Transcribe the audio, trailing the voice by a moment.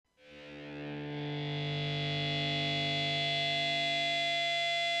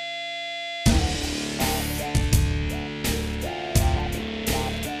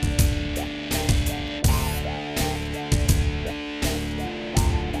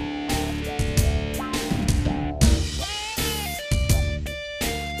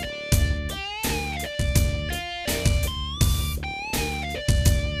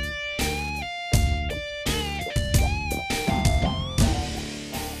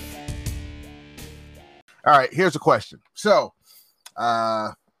All right, here's a question. So,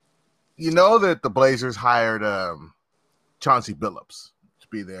 uh, you know that the Blazers hired Chauncey Billups to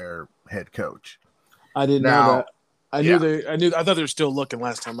be their head coach. I didn't know Now, that. I knew yeah, they. I knew. I thought they were still looking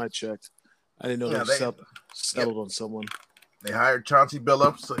last time I checked. I didn't know yeah, they they yeah, settled on someone. they hired Chauncey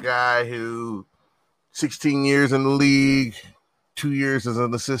Billups, a guy who 16 years in the league, 2 years as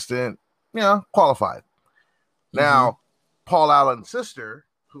an assistant, qualified. Mm-hmm. Now, Paul Allen's sister,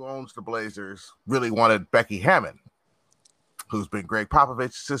 who owns the Blazers, really wanted Becky Hammon, who's been Greg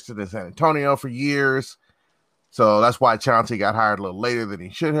Popovich's assistant in San Antonio for years. So that's why Chauncey got hired a little later than he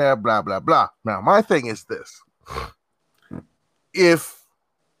should have, blah, blah, blah. Now, my thing is this. If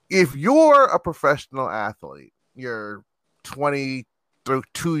you're a professional athlete, you're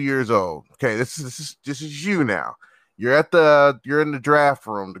 22 years old. Okay, this is you now. You're in the draft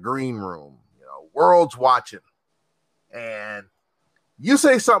room, the green room, world's watching. And you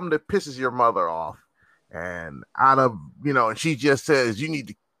say something that pisses your mother off, and and she just says, you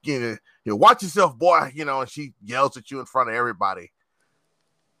need to, watch yourself, boy, and she yells at you in front of everybody.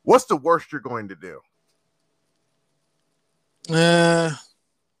 What's the worst you're going to do? I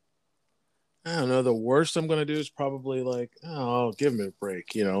don't know. The worst I'm going to do is probably like, oh, give me a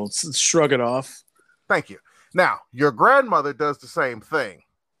break. Shrug it off. Thank you. Now, your grandmother does the same thing.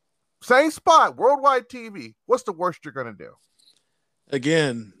 Same spot, worldwide TV. What's the worst you're going to do?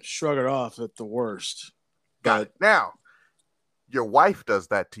 Again, shrug it off at the worst. Got it. Now, your wife does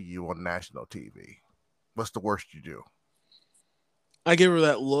that to you on national TV. What's the worst you do? I give her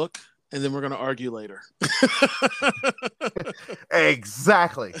that look, and then we're going to argue later.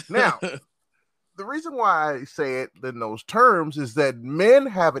 Exactly. Now, the reason why I say it in those terms is that men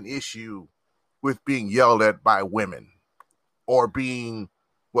have an issue with being yelled at by women or being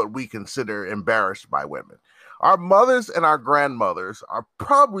what we consider embarrassed by women. Our mothers and our grandmothers are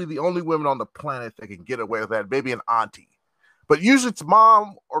probably the only women on the planet that can get away with that, maybe an auntie. But usually it's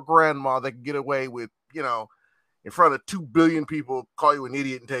mom or grandma that can get away with, in front of 2 billion people, call you an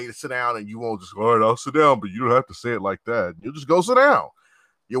idiot and tell you to sit down, and you won't just, all right, I'll sit down, but you don't have to say it like that. You'll just go sit down.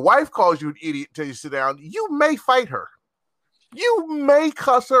 Your wife calls you an idiot and tells you to sit down. You may fight her. You may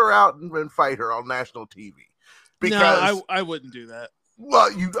cuss her out and fight her on national TV. Because no, I wouldn't do that.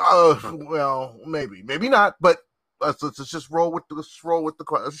 Well, maybe not, but let's just roll with the let's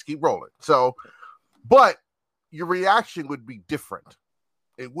just keep rolling. So, but your reaction would be different.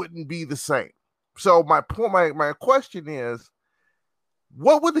 It wouldn't be the same. So my question is,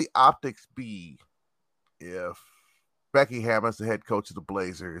 what would the optics be if Becky Hammon's the head coach of the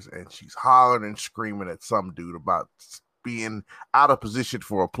Blazers and she's hollering and screaming at some dude about being out of position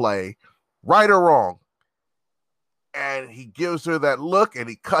for a play, right or wrong? And he gives her that look and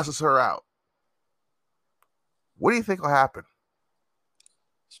he cusses her out. What do you think will happen?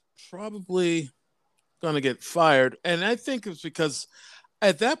 It's probably going to get fired. And I think it's because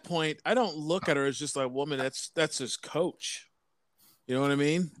at that point, I don't look at her as just like a woman. That's his coach. You know what I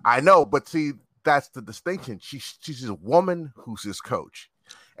mean? I know, but see, that's the distinction. She's a woman who's his coach.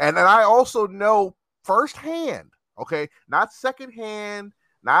 And I also know firsthand, okay, not secondhand,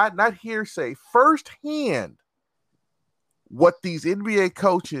 not hearsay, firsthand, what these NBA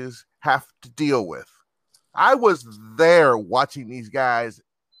coaches have to deal with. I was there watching these guys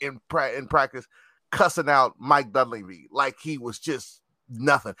in practice cussing out Mike Dunleavy like he was just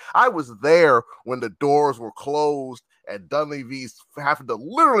nothing. I was there when the doors were closed and Dunleavy's having to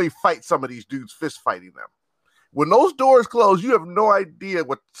literally fight some of these dudes, fist fighting them. When those doors close, you have no idea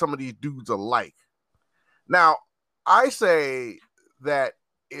what some of these dudes are like. Now, I say that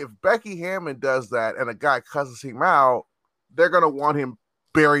if Becky Hammon does that and a guy cusses him out, they're going to want him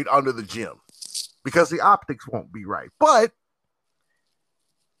buried under the gym because the optics won't be right. But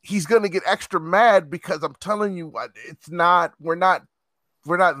he's going to get extra mad because I'm telling you, we're not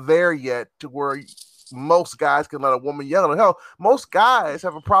there yet to where most guys can let a woman yell. Hell, most guys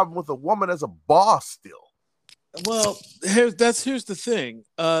have a problem with a woman as a boss still. Well, here's the thing.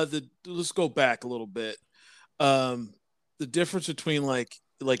 Let's go back a little bit. The difference between like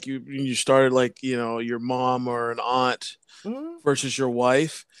you started your mom or an aunt versus your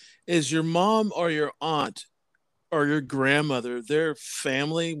wife is your mom or your aunt or your grandmother, their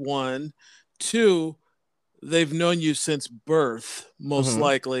family, one. Two, they've known you since birth, most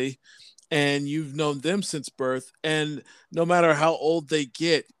likely, and you've known them since birth. And no matter how old they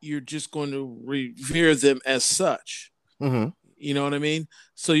get, you're just going to revere them as such. You know what I mean?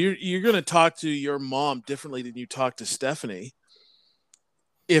 So you're going to talk to your mom differently than you talk to Stephanie.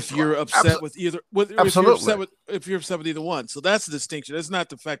 If you're upset with either, if you're upset with either one, so that's the distinction. It's not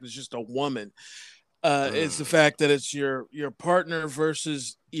the fact that it's just a woman. It's the fact that it's your partner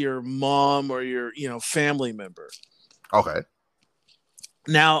versus your mom or your family member. Okay.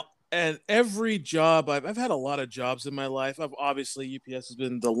 Now, and every job I've had a lot of jobs in my life. I've obviously UPS has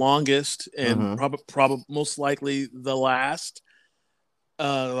been the longest and probably most likely the last.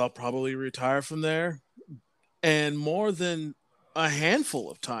 I'll probably retire from there. And more than a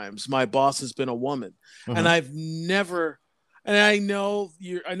handful of times, my boss has been a woman, and I've never. And I know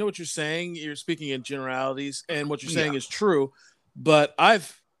what you're saying. You're speaking in generalities, and what you're saying is true. But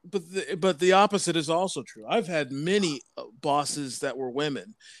but the opposite is also true. I've had many bosses that were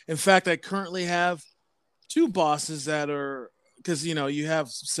women. In fact, I currently have two bosses that are, because you have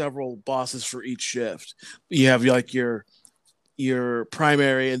several bosses for each shift. You have like your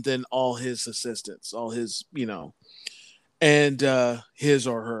primary, and then all his assistants, all his and his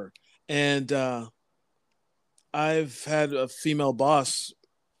or her. And I've had a female boss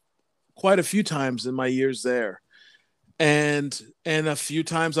quite a few times in my years there. And a few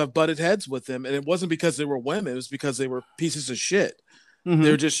times I've butted heads with them, and it wasn't because they were women, it was because they were pieces of shit.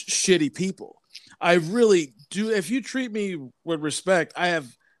 They're just shitty people. I really do. If you treat me with respect, I have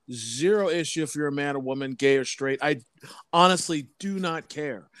zero issue if you're a man or woman, gay or straight. I honestly do not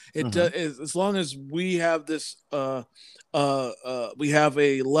care. It does, as long as we have this we have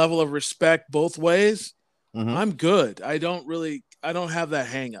a level of respect both ways. I'm good. I don't have that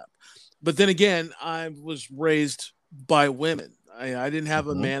hang up. But then again, I was raised by women. I didn't have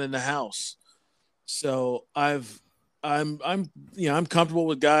a man in the house. So I'm comfortable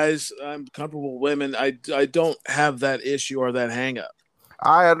with guys. I'm comfortable with women. I don't have that issue or that hang up.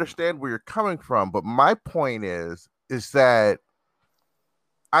 I understand where you're coming from, but my point is that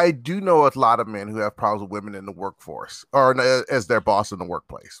I do know a lot of men who have problems with women in the workforce or as their boss in the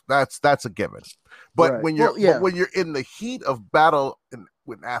workplace. That's a given. But Right. when you're when you're in the heat of battle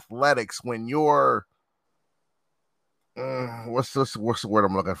with athletics, when you're what's the word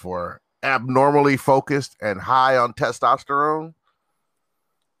I'm looking for? Abnormally focused and high on testosterone.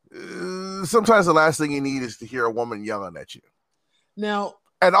 Sometimes the last thing you need is to hear a woman yelling at you. Now,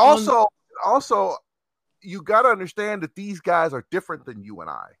 and also you got to understand that these guys are different than you and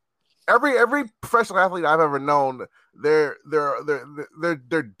I. Every professional athlete I've ever known, they're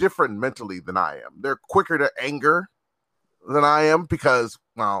different mentally than I am. They're quicker to anger than I am because,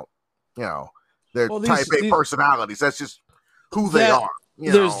 well, they're type A personalities. That's just who they are.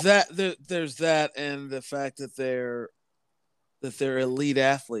 There's that, and the fact that they're elite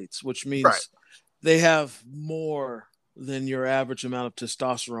athletes, which means they have more than your average amount of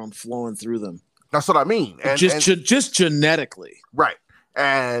testosterone flowing through them. That's what I mean. And just genetically. Right.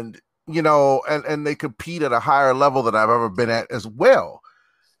 And, and they compete at a higher level than I've ever been at as well.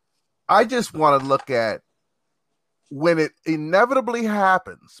 I just want to look at when it inevitably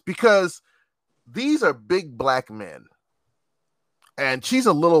happens, because these are big black men and she's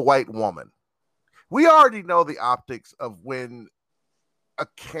a little white woman. We already know the optics of when a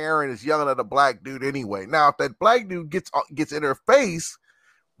Karen is yelling at a black dude anyway. Now, if that black dude gets in her face,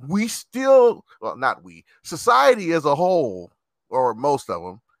 we still, well, not we, society as a whole, or most of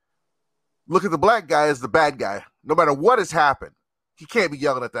them, look at the black guy as the bad guy. No matter what has happened, he can't be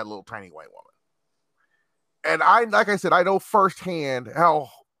yelling at that little tiny white woman. And like I said, I know firsthand how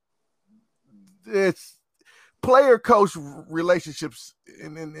it's player-coach relationships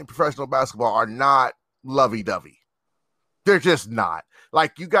in professional basketball are not lovey-dovey. They're just not.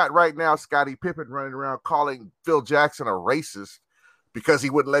 Like you got right now Scottie Pippen running around calling Phil Jackson a racist because he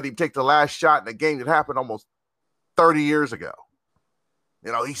wouldn't let him take the last shot in a game that happened almost 30 years ago.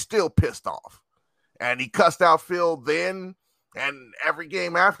 He's still pissed off. And he cussed out Phil then and every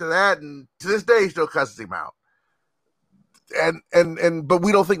game after that, and to this day he still cusses him out. But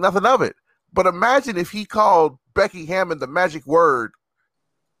we don't think nothing of it. But imagine if he called Becky Hammond the magic word,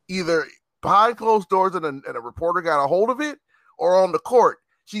 either behind closed doors and a reporter got a hold of it, or on the court,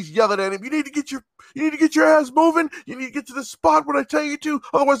 she's yelling at him, you need to get your ass moving. You need to get to the spot when I tell you to.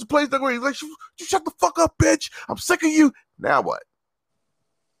 Otherwise the play's not going. He's like, you shut the fuck up, bitch. I'm sick of you. Now what?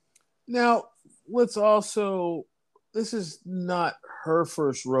 Now, this is not her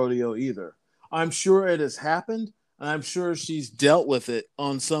first rodeo either. I'm sure it has happened, and I'm sure she's dealt with it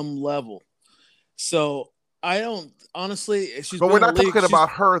on some level. So I don't, honestly, but we're not talking about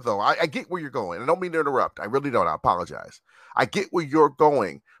her, though. I get where you're going. I don't mean to interrupt. I really don't. I apologize. I get where you're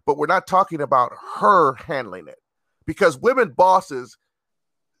going, but we're not talking about her handling it, because women bosses,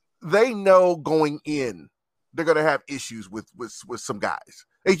 they know going in, they're going to have issues with some guys.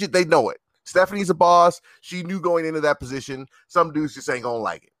 They know it. Stephanie's a boss. She knew going into that position. Some dudes just ain't going to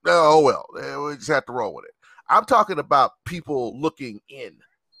like it. Oh, well, we just have to roll with it. I'm talking about people looking in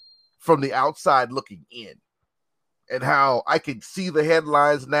from the outside looking in. And how I can see the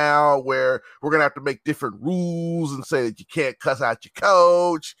headlines now where we're going to have to make different rules and say that you can't cuss out your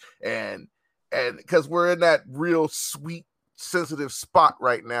coach. And because we're in that real sweet, sensitive spot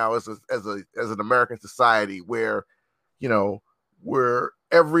right now as an American society where, where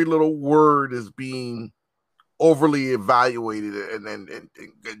every little word is being overly evaluated and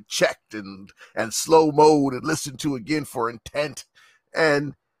checked and slow mode and listened to again for intent.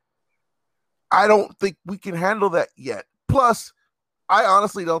 And I don't think we can handle that yet. Plus, I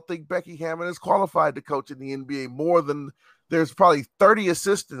honestly don't think Becky Hammon is qualified to coach in the NBA more than there's probably 30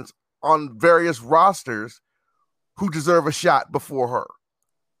 assistants on various rosters who deserve a shot before her.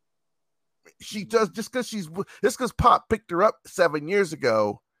 She does just because Pop picked her up 7 years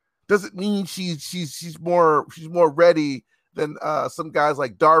ago doesn't mean she's more ready than some guys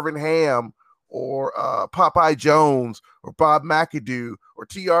like Darvin Ham or Popeye Jones or Bob McAdoo or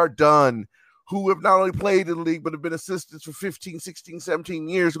T.R. Dunn, who have not only played in the league, but have been assistants for 15, 16, 17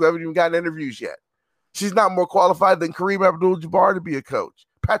 years, who haven't even gotten interviews yet. She's not more qualified than Kareem Abdul-Jabbar to be a coach.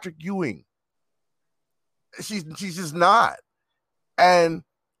 Patrick Ewing. She's just not. And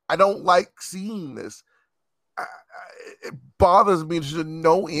I don't like seeing this. It bothers me to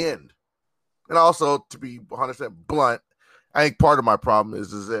no end. And also, to be 100% blunt, I think part of my problem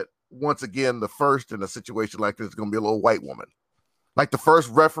is that, once again, the first in a situation like this is going to be a little white woman. Like the first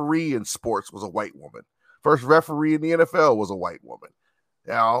referee in sports was a white woman. First referee in the NFL was a white woman.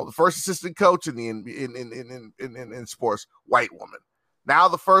 The first assistant coach in sports, white woman. Now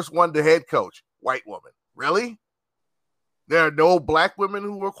the first one to head coach, white woman. Really? There are no black women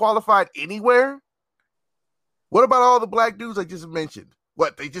who were qualified anywhere? What about all the black dudes I just mentioned?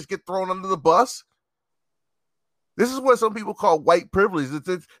 What, they just get thrown under the bus? This is what some people call white privilege.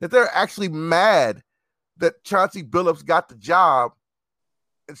 That they're actually mad that Chauncey Billups got the job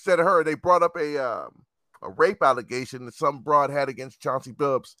instead of her. They brought up a rape allegation that some broad had against Chauncey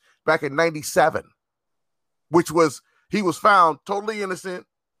Billups back in 97, which was, he was found totally innocent.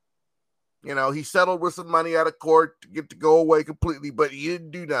 He settled with some money out of court to get to go away completely, but he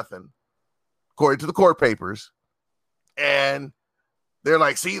didn't do nothing, according to the court papers. And they're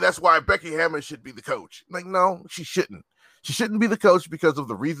like, see, that's why Becky Hammon should be the coach. I'm like, no, she shouldn't. She shouldn't be the coach because of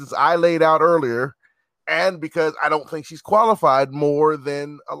the reasons I laid out earlier, and because I don't think she's qualified more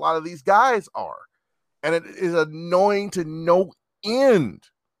than a lot of these guys are. And it is annoying to no end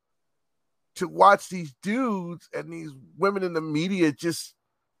to watch these dudes and these women in the media just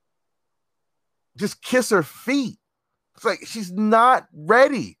kiss her feet. It's like, she's not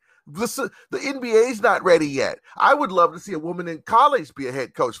ready. The NBA's not ready yet. I would love to see a woman in college be a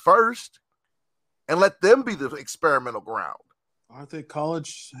head coach first and let them be the experimental ground. Aren't they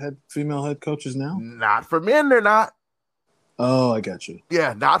college female head coaches now? Not for men, they're not. Oh, I got you.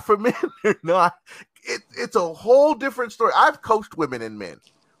 Yeah, not for men, they're not. It's a whole different story. I've coached women and men.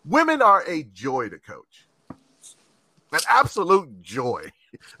 Women are a joy to coach. An absolute joy.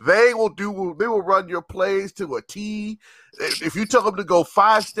 They will run your plays to a T. If you tell them to go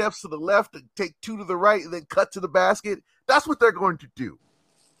 5 steps to the left and take 2 to the right and then cut to the basket, that's what they're going to do.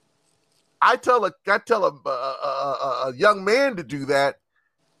 I tell a young man to do that.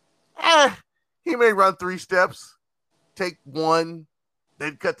 He may run 3 steps, take 1,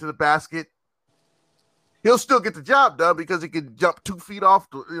 then cut to the basket. He'll still get the job done because he can jump 2 feet off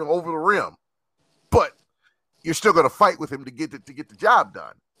over the rim. But you're still going to fight with him to get the job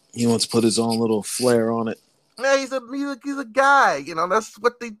done. He wants to put his own little flair on it. Yeah, he's a guy. That's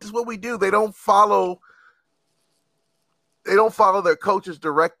what we do. They don't follow their coach's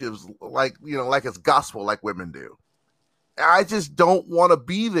directives like it's gospel like women do. I just don't want to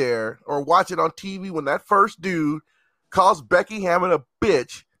be there or watch it on TV when that first dude calls Becky Hammon a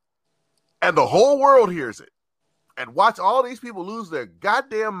bitch and the whole world hears it, and watch all these people lose their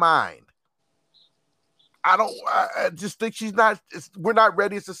goddamn mind. I just think we're not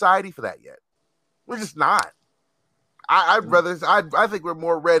ready as society for that yet. We're just not. I think we're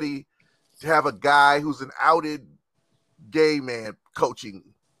more ready to have a guy who's an outed gay man coaching.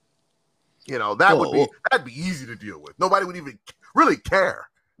 That'd be easy to deal with. Nobody would even really care.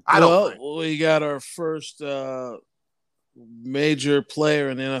 We got our first major player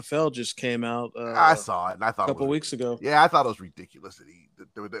in the NFL just came out. I saw it, and I thought a couple weeks ago. Yeah, I thought it was ridiculous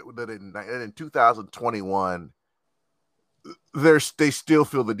that in 2021 they still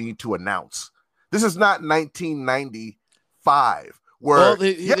feel the need to announce. This is not 1995 where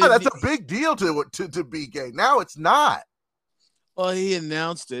that's a big deal to be gay. Now it's not. Well, he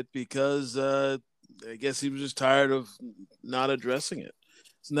announced it because I guess he was just tired of not addressing it.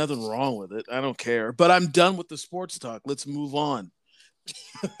 There's nothing wrong with it. I don't care. But I'm done with the sports talk. Let's move on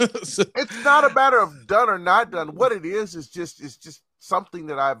So, It's not a matter of done or not done. What it is just something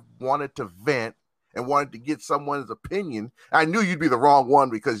that I've wanted to vent and wanted to get someone's opinion. I knew you'd be the wrong one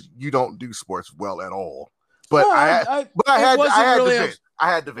because you don't do sports well at all. But well, I had to vent. I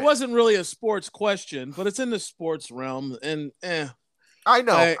had to it vent. wasn't really a sports question, but it's in the sports realm, and I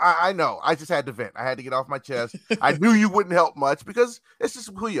know. I know. I just had to vent. I had to get off my chest. I knew you wouldn't help much because it's just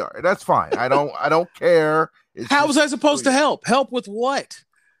who you are. And that's fine. I don't care. It's how was just I supposed to help? Help with what?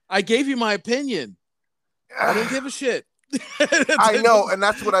 I gave you my opinion. I don't give a shit. I know, and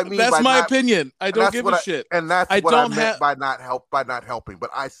that's what I mean. That's by my not, opinion. I don't give a shit. and that's I what I don't meant have by not helping. But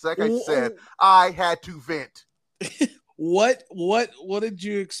I said I had to vent. what did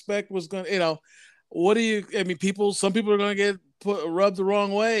you expect was going to, what do you, I mean, some people are going to get rubbed the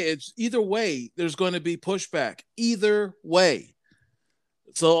wrong way. It's either way, there's going to be pushback either way.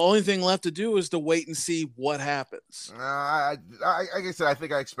 So the only thing left to do is to wait and see what happens. Like I said, I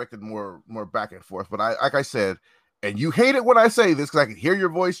think I expected more back and forth. But like I said, and you hate it when I say this because I can hear your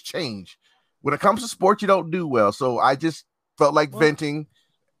voice change. When it comes to sports, you don't do well. So I just felt like venting.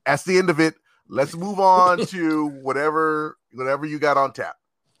 That's the end of it. Let's move on to whatever you got on tap.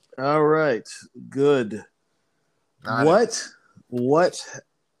 All right. Good. What?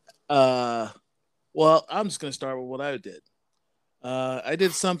 Well, I'm just going to start with what I did. I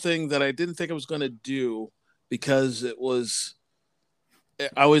did something that I didn't think I was going to do because I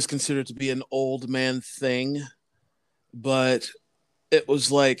always considered it to be an old man thing, but it was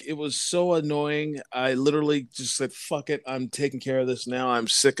so annoying. I literally just said, fuck it. I'm taking care of this now. I'm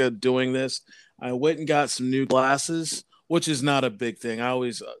sick of doing this. I went and got some new glasses, which is not a big thing. I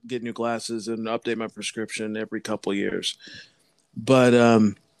always get new glasses and update my prescription every couple of years. But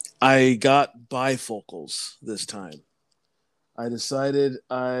I got bifocals this time. I decided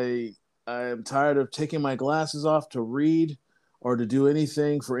I am tired of taking my glasses off to read or to do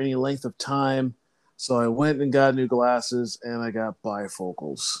anything for any length of time. So I went and got new glasses and I got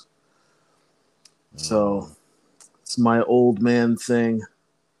bifocals. So it's my old man thing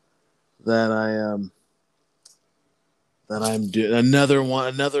that I'm doing.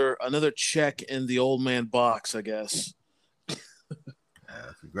 Another check in the old man box, I guess.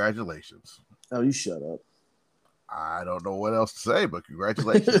 Congratulations. Oh, you shut up. I don't know what else to say, but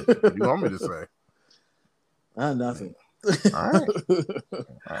congratulations. What do you want me to say? Nothing. All right. All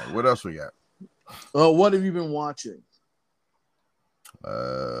right. What else we got? Oh, what have you been watching?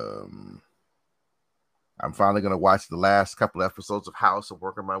 I'm finally gonna watch the last couple episodes of House. I'm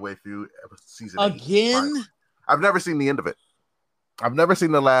working my way through season 8. Again? I've never seen the end of it. I've never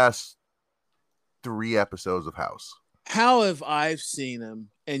seen the last 3 episodes of House. How have I seen them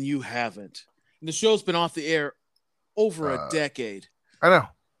and you haven't? And the show's been off the air over a decade. I know.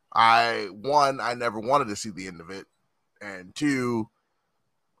 I never wanted to see the end of it, and 2,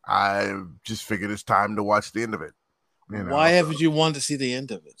 I just figured it's time to watch the end of it. Why haven't you wanted to see the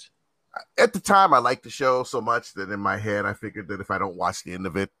end of it? At the time, I liked the show so much that in my head, I figured that if I don't watch the end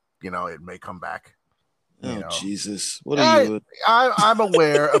of it, it may come back. Jesus! What are you? I'm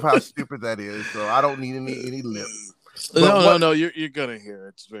aware of how stupid that is, so I don't need any lip. No. You're gonna hear it.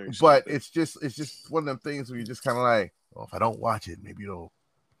 It's very. But stupid. it's just one of them things where you're just kind of like, well, if I don't watch it, maybe it'll.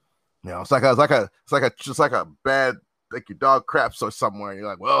 It's like a bad, like your dog craps or somewhere. You're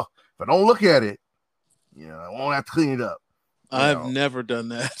like, well, if I don't look at it, I won't have to clean it up. I've never done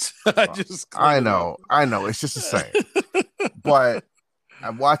that. I know. It's just the same. But I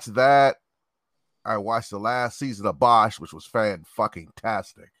watched that. I watched the last season of Bosch, which was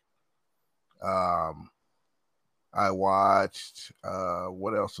fan-fucking-tastic. I watched,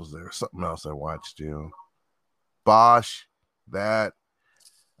 what else was there? Something else I watched too. Bosch, that.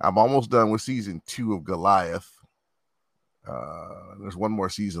 I'm almost done with season 2 of Goliath. There's one more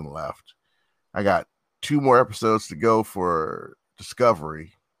season left. I got 2 more episodes to go for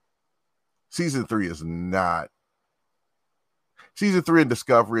Discovery. Season 3 is not. Season 3 in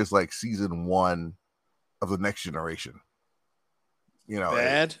Discovery is like season 1 of The Next Generation.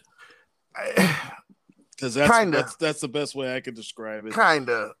 Bad? Because that's the best way I could describe it.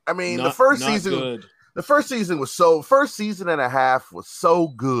 Kinda. I mean, the first season. Good. The first season and a half was so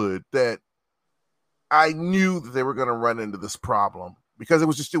good that I knew that they were going to run into this problem because it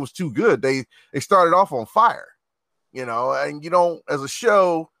was too good. They started off on fire, and as a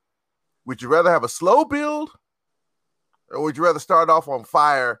show, would you rather have a slow build or would you rather start off on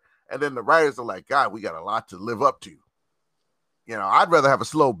fire and then the writers are like, God, we got a lot to live up to. I'd rather have a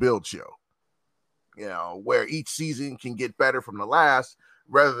slow build show, where each season can get better from the last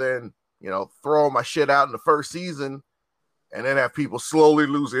rather than, throwing my shit out in the first season and then have people slowly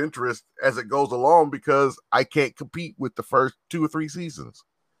lose interest as it goes along because I can't compete with the first 2 or 3 seasons.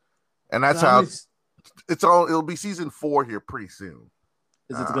 And that's how it's all. It'll be season 4 here pretty soon.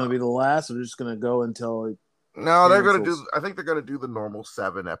 Is it going to be the last, or just going to go until? No, they're going to do. I think they're going to do the normal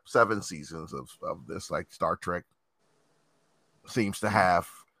 7 seasons of this, like Star Trek seems to have.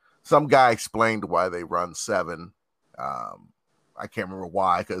 Some guy explained why they run 7. I can't remember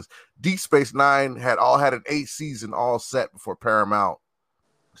why, because Deep Space Nine had an 8 season all set before Paramount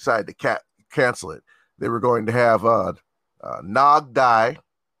decided to cancel it. They were going to have Nog die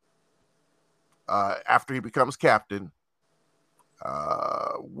after he becomes captain.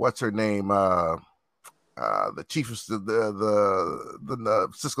 What's her name? The chief of the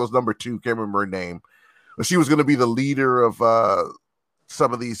Cisco's number 2, can't remember her name, but she was going to be the leader of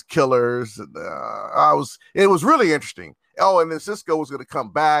some of these killers. And it was really interesting. Oh, and then Cisco was going to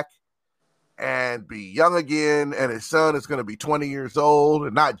come back and be young again, and his son is going to be 20 years old,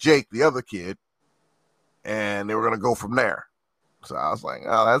 and not Jake, the other kid. And they were going to go from there. So I was like,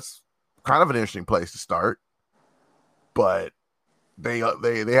 oh, that's kind of an interesting place to start. But they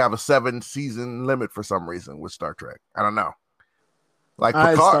have a 7 season limit for some reason with Star Trek. I don't know. Like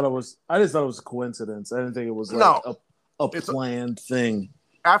I just thought it was a coincidence. I didn't think it was like a planned thing.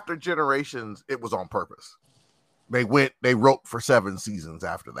 After Generations, it was on purpose. They wrote for 7 seasons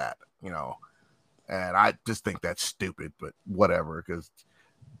after that, and I just think that's stupid, but whatever. Because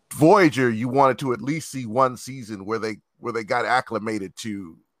Voyager, you wanted to at least see 1 season where they got acclimated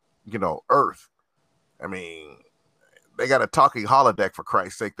to, Earth. I mean, they got a talking holodeck, for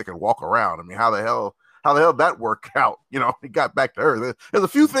Christ's sake. They can walk around. I mean, how the hell that worked out? He got back to Earth. There's a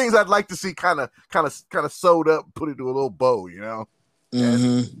few things I'd like to see kind of sewed up, put into a little bow,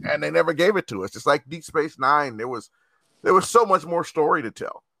 Mm-hmm. And they never gave it to us. Just like Deep Space Nine, there was so much more story to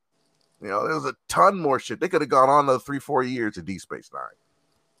tell. There was a ton more shit. They could have gone on another 3-4 years of Deep Space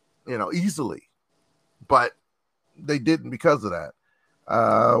Nine, easily, but they didn't because of that.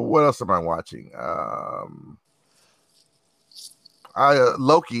 What else am I watching?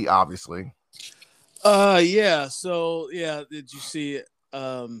 Loki, obviously. Yeah. So yeah, did you see it?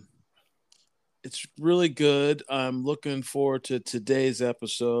 It's really good. I'm looking forward to today's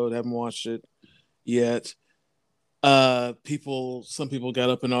episode. Haven't watched it yet. Some people got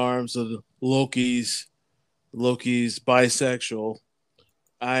up in arms of Loki's bisexual.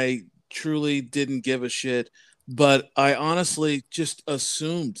 I truly didn't give a shit, but I honestly just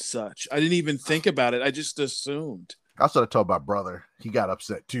assumed such. I didn't even think about it. I just assumed. I sort of told my brother. He got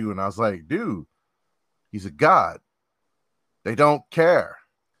upset too, and I was like, dude, he's a god. They don't care.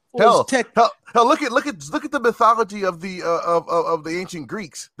 Hell, look at the mythology of the of the ancient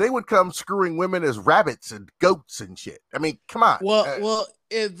Greeks. They would come screwing women as rabbits and goats and shit. I mean, come on. Well,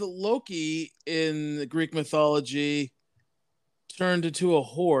 the Loki in the Greek mythology turned into a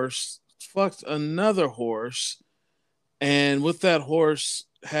horse, fucked another horse, and with that horse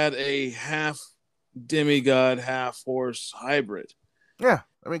had a half demigod, half horse hybrid. Yeah,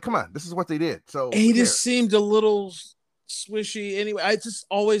 I mean, come on. This is what they did. So he just seemed a little swishy anyway. I just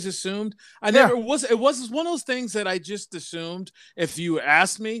always assumed. It was one of those things that I just assumed if you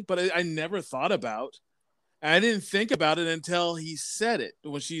asked me, but I never thought about. I didn't think about it until he said it.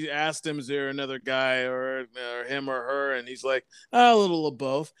 When she asked him, is there another guy or him or her? And he's like, a little of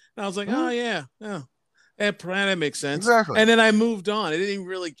both. And I was like, oh yeah. That makes sense. Exactly. And then I moved on. I didn't even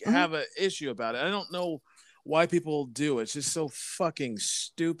really have an issue about it. I don't know why people do it. It's just so fucking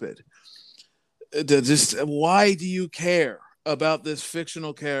stupid. Why do you care about this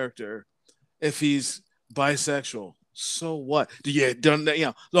fictional character if he's bisexual? So what?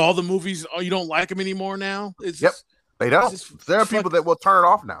 All the movies, you don't like him anymore now? They don't. There are people that will turn it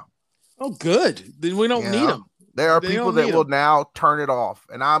off now. Oh, good. Then we don't need them. There are people that will now turn it off.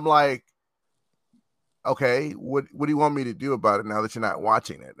 And I'm like, okay, what do you want me to do about it now that you're not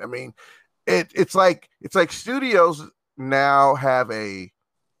watching it? I mean, it's like studios now have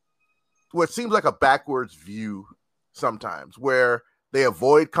what seems like a backwards view sometimes, where they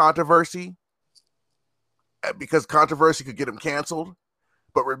avoid controversy because controversy could get them canceled.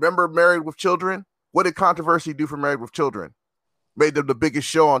 But remember Married with Children? What did controversy do for Married with Children? Made them the biggest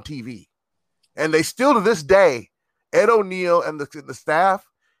show on TV. And they still, to this day, Ed O'Neill and the staff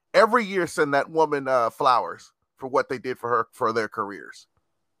every year send that woman flowers for what they did for her, for their careers.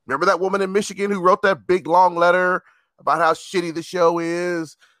 Remember that woman in Michigan who wrote that big long letter about how shitty the show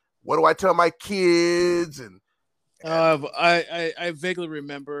is? What do I tell my kids? And I vaguely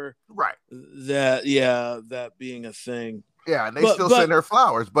remember that. Yeah, that being a thing. Yeah, and they still send her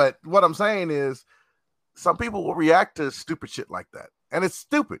flowers. But what I'm saying is, some people will react to stupid shit like that, and it's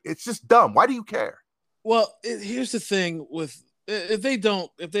stupid. It's just dumb. Why do you care? Well, here's the thing with if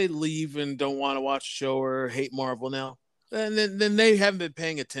they leave and don't want to watch a show or hate Marvel now, then they haven't been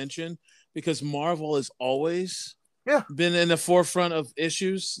paying attention because Marvel has always Yeah, been in the forefront of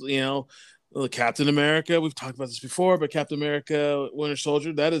issues. Captain America. We've talked about this before, but Captain America, Winter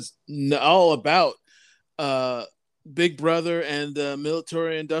Soldier, that is all about uh, Big Brother and the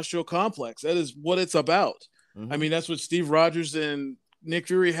military industrial complex. That is what it's about. I hmm mean, that's what Steve Rogers and Nick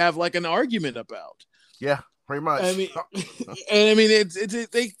Fury have like an argument about. yeah, pretty I much. mean, and I mean,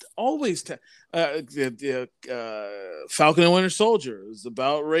 they always Falcon and Winter Soldier is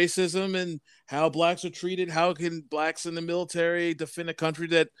about racism and how blacks are treated. How can blacks in the military defend a country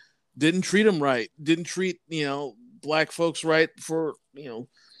that didn't treat them right, didn't treat black folks right for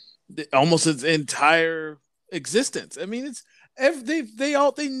almost its entire existence. I mean, it's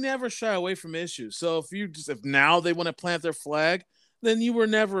they never shy away from issues. So if now they want to plant their flag, then you were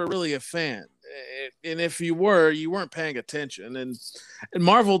never really a fan. And if you weren't paying attention. And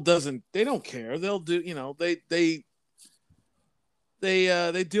Marvel doesn't. They don't care. They'll do.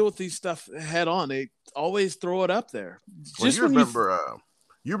 They deal with these stuff head on. They always throw it up there. Well, Just when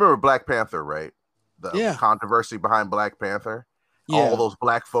you remember Black Panther, right? The yeah, controversy behind Black Panther. All yeah, those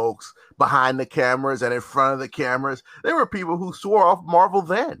black folks behind the cameras and in front of the cameras. There were people who swore off Marvel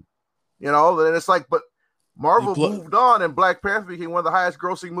then. And it's like, but Marvel moved on, and Black Panther became one of the highest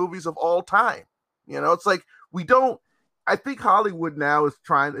grossing movies of all time. It's like we don't. I think Hollywood now is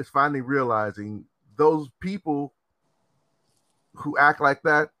finally realizing those people who act like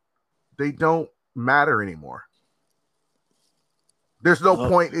that, they don't matter anymore. There's no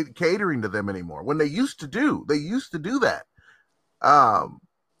point in catering to them anymore. When they used to do that.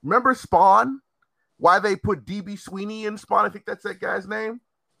 Remember Spawn? Why they put DB Sweeney in Spawn? I think that's that guy's name.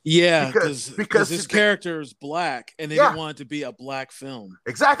 yeah, Because his character is black, and they didn't want it to be a black film.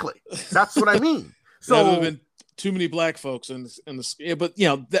 Exactly. That's what I mean. So that would have been too many black folks in the but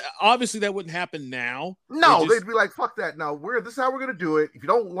obviously that wouldn't happen now. No, they'd be like, "Fuck that! No, this is how we're gonna do it. If you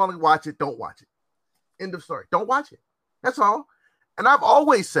don't want to watch it, don't watch it. End of story. Don't watch it. That's all." And I've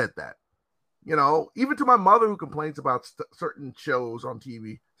always said that. Even to my mother who complains about certain shows on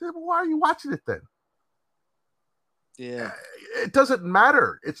TV, I said, "Well, why are you watching it then?" Yeah, it doesn't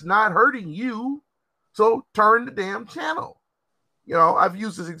matter. It's not hurting you, so turn the damn channel. I've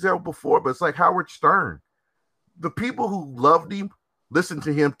used this example before, but it's like Howard Stern. The people who loved him listened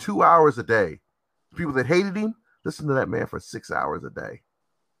to him 2 hours a day. The people that hated him listen to that man for 6 hours a day.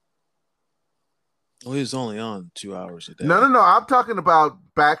 Well, he was only on 2 hours a day. No. I'm talking about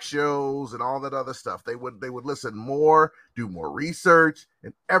back shows and all that other stuff. They would listen more, do more research,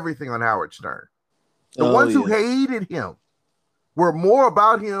 and everything on Howard Stern. The ones who hated him were more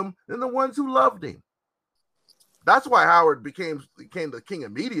about him than the ones who loved him. That's why Howard became the king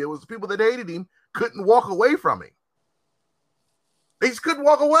of media. It was the people that hated him couldn't walk away from him. They just couldn't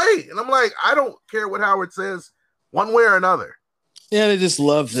walk away. And I'm like, I don't care what Howard says one way or another. Yeah, they just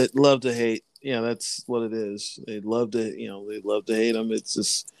love to hate. Yeah, that's what it is. They love to hate him. It's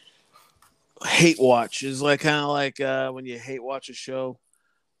just hate watch. It's like kind of like when you hate watch a show.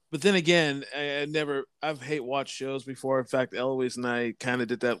 But then again, I've hate watched shows before. In fact, Eloise and I kind of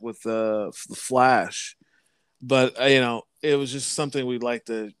did that with the Flash. But it was just something we'd like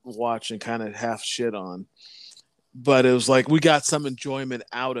to watch and kind of half shit on. But it was like we got some enjoyment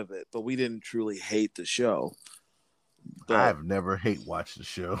out of it, but we didn't truly hate the show. But I've never hate watched the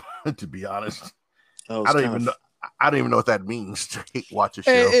show, to be honest. I don't even know what that means to hate watch a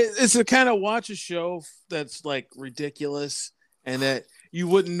show. It's a kind of watch a show that's like ridiculous and that you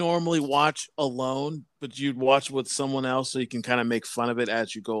wouldn't normally watch alone, but you'd watch with someone else so you can kind of make fun of it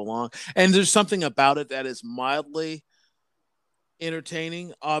as you go along. And there's something about it that is mildly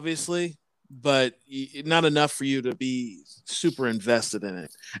entertaining, obviously, but not enough for you to be super invested in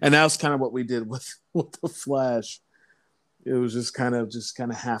it. And that was kind of what we did with the Flash. It was just kind of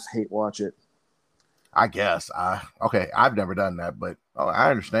half hate watch it. I guess. I've never done that, but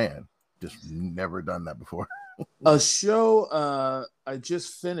I understand. Just never done that before. A show I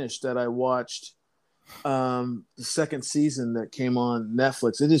just finished that I watched the second season that came on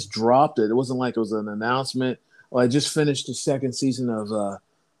Netflix. They just dropped it. It wasn't like it was an announcement. Well, I just finished the second season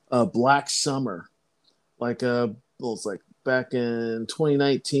of Black Summer. It's like back in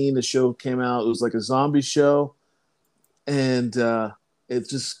 2019, the show came out. It was like a zombie show. And it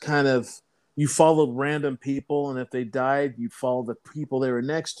just kind of, you followed random people. And if they died, you'd follow the people they were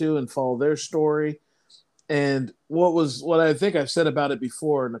next to and follow their story. And what I think I've said about it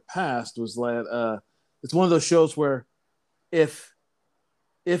before in the past was that it's one of those shows where if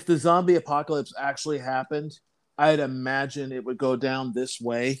the zombie apocalypse actually happened, I'd imagine it would go down this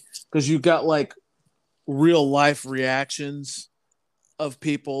way because you got like real life reactions of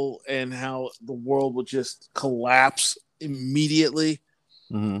people and how the world will just collapse immediately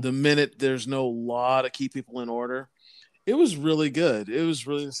the minute there's no law to keep people in order. It was really good. It was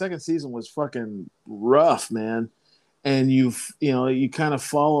really, the second season was fucking rough, man. And you kind of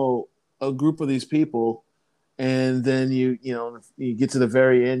follow a group of these people, and then you get to the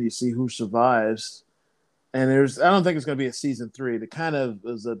very end, you see who survives. And I don't think it's going to be a season 3. It kind of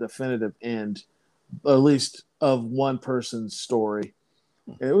is a definitive end, at least of one person's story.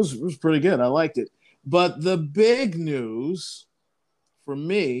 It was pretty good. I liked it. But the big news for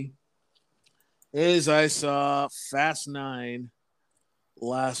me is I saw Fast 9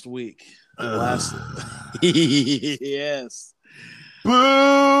 last week. Yes.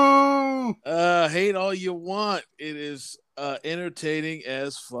 Boo! Hate all you want. It is entertaining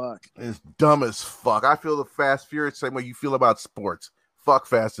as fuck. It's dumb as fuck. I feel the Fast Furious same way you feel about sports. Fuck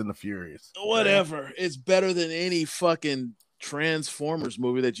Fast and the Furious. Whatever. Okay? It's better than any fucking Transformers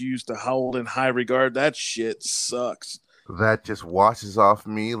movie that you used to hold in high regard. That shit sucks. That just washes off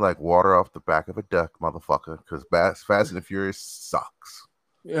me like water off the back of a duck, motherfucker. Because Fast and the Furious sucks.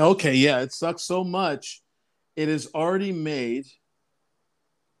 Okay, yeah, it sucks so much. It has already made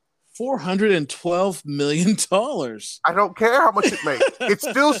 $412 million. I don't care how much it makes. It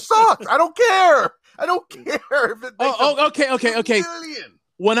still sucks. I don't care. I don't care if it makes okay. Million.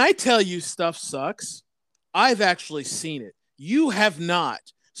 When I tell you stuff sucks, I've actually seen it. You have not.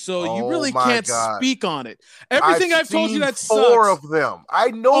 So you really can't speak on it. Everything I've told you that sucks. 4 of them. I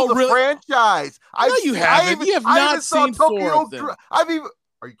know the franchise. No, you haven't. You have not seen 4 of them.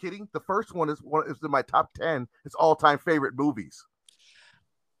 Are you kidding? The first one is in my top 10. It's all-time favorite movies.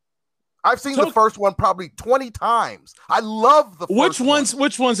 I've seen the first one probably 20 times. I love the first one.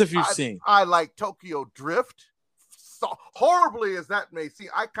 Which ones have you seen? I like Tokyo Drift. So horribly as that may seem,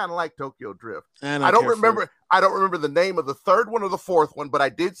 I kind of like Tokyo Drift. I don't remember the name of the third one or the fourth one, but I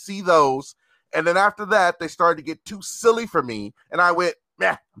did see those. And then after that, they started to get too silly for me, and I went,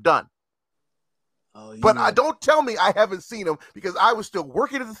 "Meh, I'm done." But don't tell me I haven't seen them, because I was still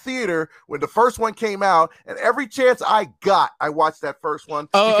working at the theater when the first one came out, and every chance I got, I watched that first one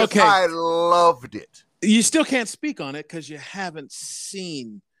because I loved it. You still can't speak on it because you haven't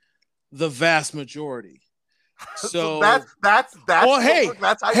seen the vast majority. So that's how you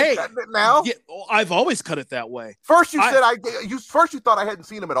cut it now. Yeah, I've always cut it that way. First you thought I hadn't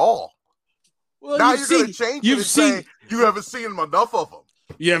seen them at all. Well, now you're going to change it and say you haven't seen enough of them.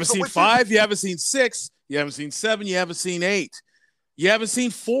 You haven't seen 5, you haven't seen 6, you haven't seen 7, you haven't seen 8, you haven't seen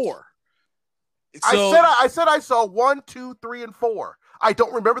 4. So, I said I saw 1, 2, 3, and 4. I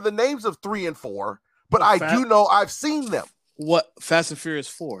don't remember the names of 3 and 4, but I do know I've seen them. What? Fast and Furious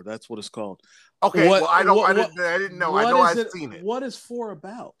 4, that's what it's called. Okay, I didn't know. I know I've seen it. What is 4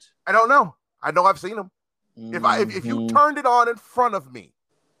 about? I don't know. I know I've seen them. Mm-hmm. If you turned it on in front of me,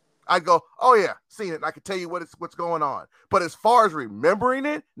 I'd go, "Oh yeah, seen it." And I could tell you what's going on. But as far as remembering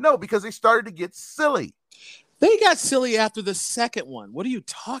it, no, because they started to get silly. They got silly after the second one. What are you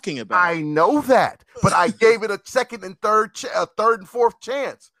talking about? I know that, but I gave it a second and third and fourth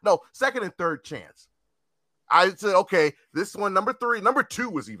chance. No, second and third chance. I said, okay, this one, number 3, number 2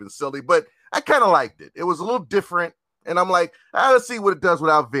 was even silly, but I kind of liked it. It was a little different, and I'm like, let's see what it does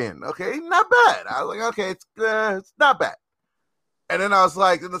without Vin. Okay, not bad. I was like, okay, it's not bad. And then I was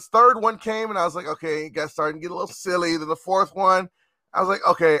like, and the third one came, and I was like, okay, it got starting to get a little silly. Then the fourth one, I was like,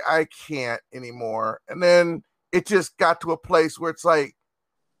 okay, I can't anymore. And then it just got to a place where it's like,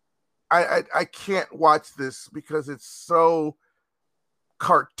 I can't watch this because it's so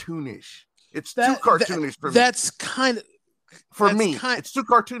cartoonish. It's too cartoonish for me. That's kind of for me. It's too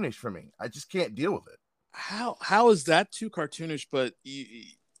cartoonish for me. I just can't deal with it. How is that too cartoonish? But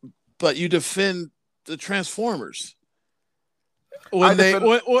you defend the Transformers. When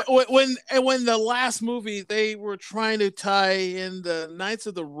the last movie they were trying to tie in the Knights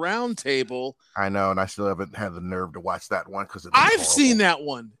of the Round Table. I know, and I still haven't had the nerve to watch that one because I've seen that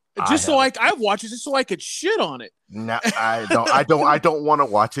one. I've watched it just so I could shit on it. No, I don't want to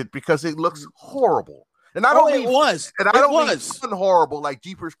watch it because it looks horrible. And I don't mean fun horrible like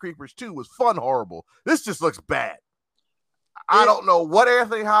Jeepers Creepers 2 was fun horrible. This just looks bad. I don't know what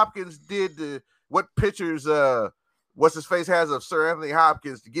Anthony Hopkins did to what pictures what's his face has of Sir Anthony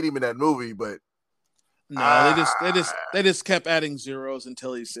Hopkins to get him in that movie, but no, they just kept adding zeros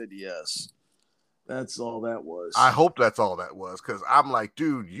until he said yes. That's all that was. I hope that's all that was, because I'm like,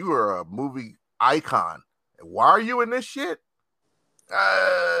 dude, you are a movie icon. Why are you in this shit?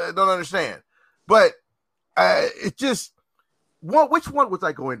 Don't understand. But it just, which one was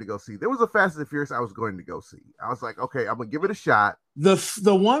I going to go see? There was a Fast and Furious I was going to go see. I was like, okay, I'm gonna give it a shot.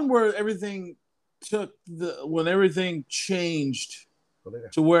 The one where everything took when everything changed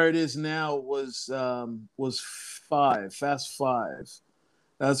to where it is now was Fast Five.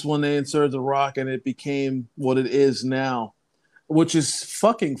 That's when they inserted The Rock, and it became what it is now, which is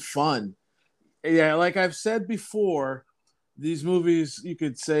fucking fun. Yeah, like I've said before, these movies, you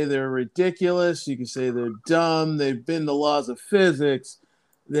could say they're ridiculous, you could say they're dumb, they've been the laws of physics,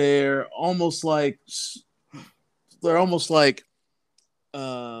 they're almost like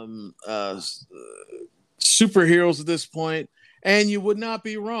um, uh, superheroes at this point, and you would not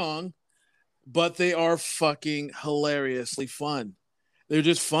be wrong, but they are fucking hilariously fun. They're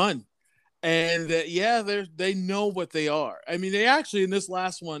just fun. And yeah, they know what they are. I mean, they actually in this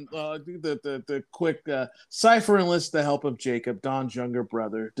last one, the quick Cypher enlists the help of Jacob, Dom's younger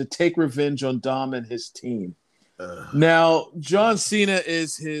brother, to take revenge on Dom and his team. Now, John Cena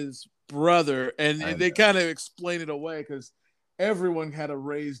is his brother, and they kind of explain it away because everyone had a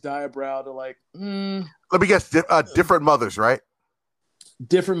raised eyebrow to like. Let me guess, different mothers, right?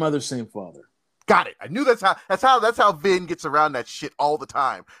 Different mother, same father. Got it. I knew that's how Vin gets around that shit all the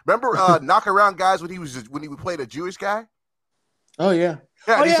time. Remember Knock Around Guys when he played a Jewish guy? Oh yeah.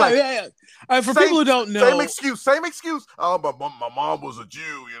 Yeah, oh yeah, like, yeah. For people who don't know, same excuse. Oh, my mom was a Jew,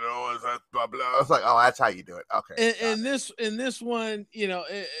 you know. Blah blah. I was like, oh, that's how you do it. Okay. In this one, you know,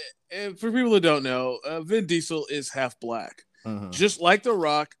 for people who don't know, Vin Diesel is half black, just like The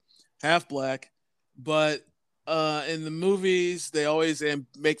Rock, half black. But in the movies, they always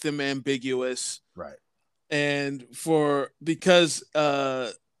make them ambiguous, right? And because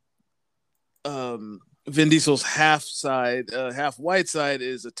Vin Diesel's half white side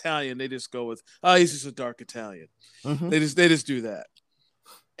is Italian. They just go with, he's just a dark Italian. They just do that,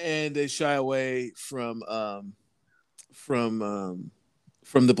 and they shy away from the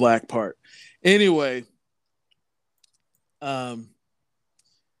black part. Anyway,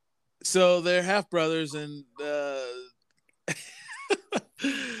 so they're half brothers, and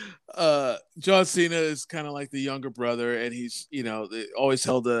John Cena is kind of like the younger brother, and he's, you know, always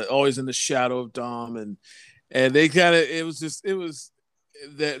in the shadow of Dom, and they kind of, it was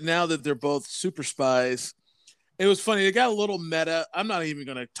that now that they're both super spies, it was funny. It got a little meta. I'm not even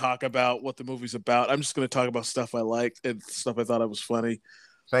going to talk about what the movie's about. I'm just going to talk about stuff I liked and stuff I thought was funny.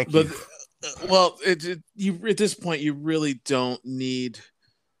 Thank you. Well, you at this point you really don't need.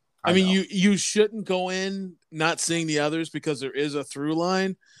 I mean, you shouldn't go in not seeing the others because there is a through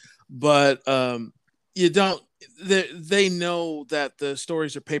line, but you don't. They know that the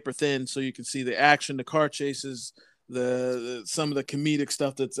stories are paper thin, so you can see the action, the car chases, some of the comedic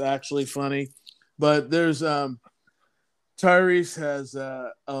stuff that's actually funny. But there's Tyrese has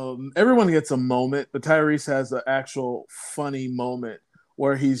everyone gets a moment, but Tyrese has an actual funny moment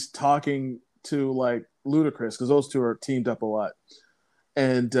where he's talking to like Ludacris, because those two are teamed up a lot.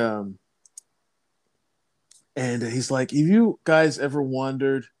 And he's like, have you guys ever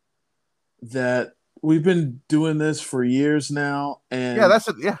wondered that we've been doing this for years now? And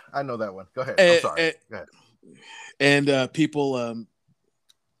yeah, I know that one. Go ahead. I'm sorry. Go ahead. And people, what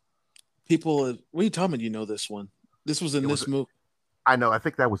are you talking about? You know this one. This was in this movie. I know. I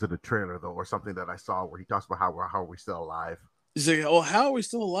think that was in the trailer though, or something that I saw where he talks about how are we still alive. He's like, oh, how are we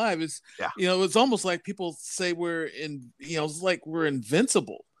still alive? It's you know, it's almost like people say it's like we're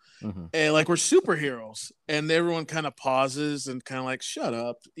invincible, and like we're superheroes, and everyone kind of pauses and kind of like, shut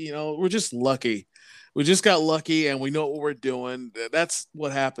up, you know, we're just lucky. We just got lucky, and we know what we're doing. That's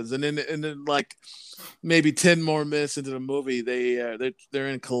what happens. And then like maybe 10 more minutes into the movie, they're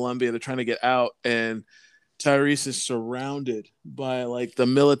in Colombia. They're trying to get out, and Tyrese is surrounded by like the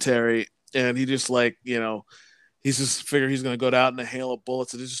military, and he just like, you know, he's just figured he's going to go out in a hail of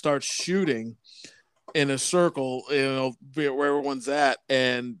bullets, and just start shooting in a circle, you know, where everyone's at.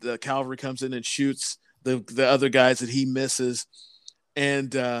 And the cavalry comes in and shoots the other guys that he misses.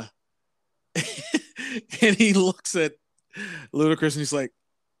 And, and he looks at Ludacris and he's like,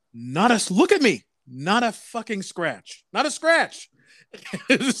 look at me. Not a fucking scratch. Not a scratch.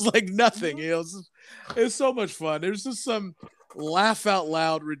 It's like nothing, you know, it's so much fun. There's just some laugh out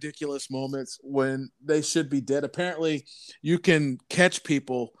loud ridiculous moments when they should be dead. Apparently you can catch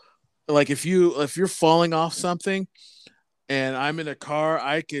people, like if you're falling off something and I'm in a car,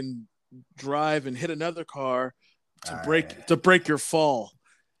 I can drive and hit another car to break your fall.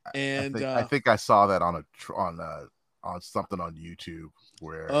 And I think I saw that on something on YouTube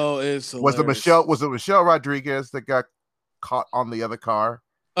where it's was it Michelle Rodriguez that got caught on the other car?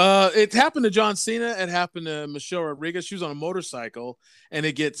 It happened to John Cena. It happened to Michelle Rodriguez. She was on a motorcycle, and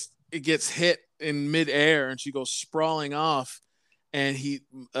it gets hit in midair, and she goes sprawling off. And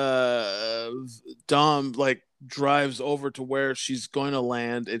Dom like drives over to where she's going to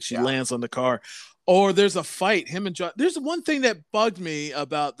land, and she lands on the car. Or there's a fight. Him and John. There's one thing that bugged me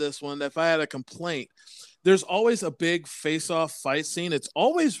about this one. If I had a complaint, there's always a big face-off fight scene. It's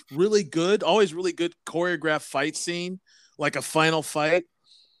always really good choreographed fight scene, like a final fight.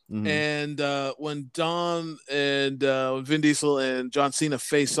 Mm-hmm. And when Dom and Vin Diesel and John Cena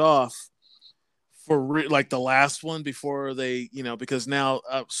face off for like the last one before they, because now,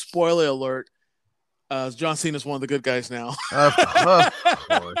 spoiler alert, John Cena's one of the good guys now. Of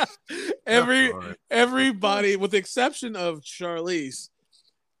course. Everybody, with the exception of Charlize,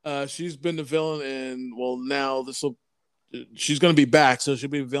 she's been the villain in, now she's going to be back, so she'll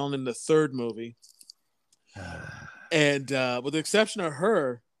be a villain in the third movie. And with the exception of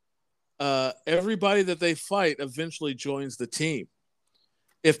her, everybody that they fight eventually joins the team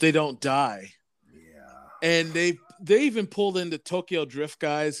if they don't die. Yeah. And they even pulled in the Tokyo Drift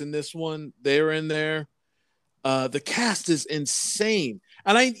guys in this one. They were in there. The cast is insane.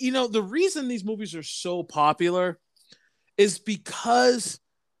 And the reason these movies are so popular is because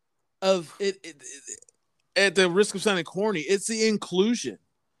of it at the risk of sounding corny, it's the inclusion.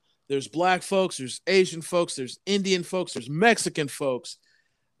 There's black folks, there's Asian folks, there's Indian folks, there's Mexican folks,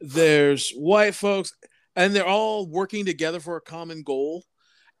 there's white folks, and they're all working together for a common goal.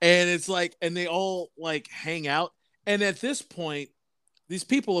 And it's like, and they all like hang out. And at this point, these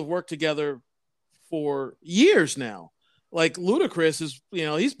people have worked together for years now. Like Ludacris is,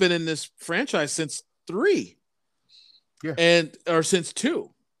 he's been in this franchise since 3. Yeah. Or since 2.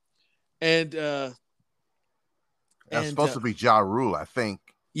 And that's supposed to be Ja Rule, I think.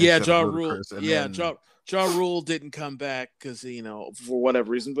 Yeah, Ja Rule. Yeah, Ja Rule didn't come back because, for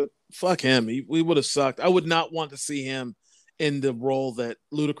whatever reason, but fuck him. We would have sucked. I would not want to see him in the role that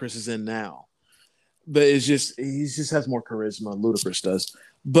Ludacris is in now. But he just has more charisma. Ludacris does.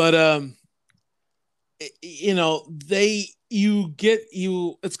 But it's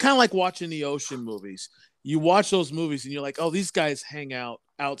kind of like watching the Ocean movies. You watch those movies and you're like, oh, these guys hang out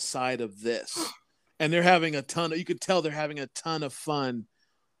outside of this. And they're having you could tell they're having a ton of fun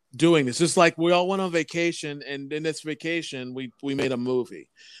doing this. Just like we all went on vacation, and in this vacation, we made a movie.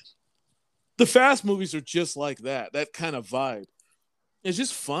 The Fast movies are just like that kind of vibe. It's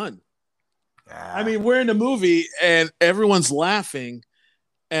just fun. I mean, we're in a movie and everyone's laughing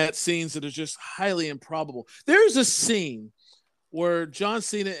at scenes that are just highly improbable. There's a scene where John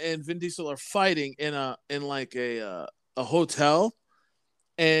Cena and Vin Diesel are fighting in a hotel,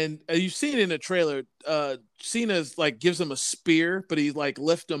 and you've seen it in the trailer. Cena's like gives him a spear, but he like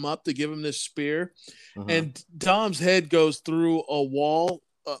lifts him up to give him this spear, and Dom's head goes through a wall,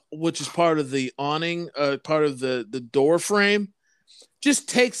 which is part of the awning, part of the door frame. Just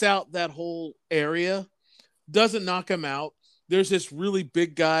takes out that whole area, doesn't knock him out. There's this really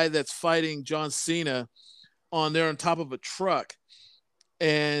big guy that's fighting John Cena on top of a truck,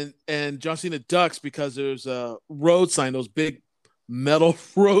 and John Cena ducks because there's a road sign, those big metal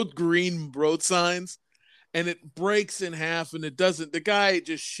green road signs, and it breaks in half, and the guy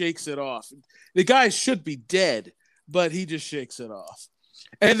just shakes it off. The guy should be dead, but he just shakes it off.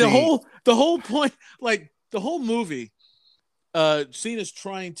 And the whole point, like the whole movie, Cena's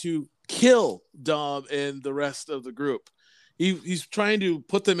trying to kill Dom and the rest of the group. He's trying to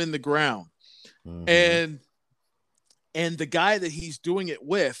put them in the ground. And the guy that he's doing it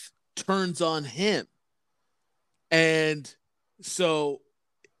with turns on him. And so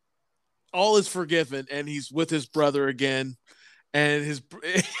all is forgiven, and he's with his brother again. And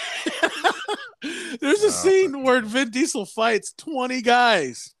there's a scene where Vin Diesel fights 20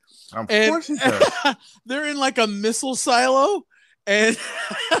 guys. Of course he does. They're in like a missile silo. And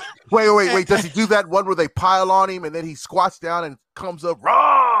wait. Does he do that one where they pile on him and then he squats down and comes up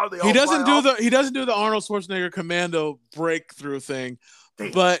raw? He doesn't do the Arnold Schwarzenegger commando breakthrough thing.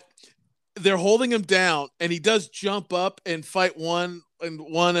 Damn. But they're holding him down, and he does jump up and fight one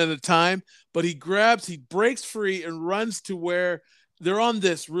at a time, but he breaks free and runs to where they're on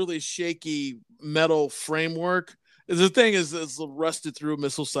this really shaky metal framework. The thing is, it's a rusted through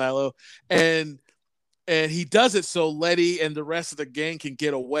missile silo, and he does it so Letty and the rest of the gang can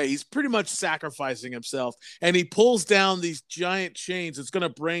get away. He's pretty much sacrificing himself, and he pulls down these giant chains. It's going to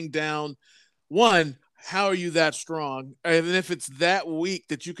bring down one. How are you that strong? And if it's that weak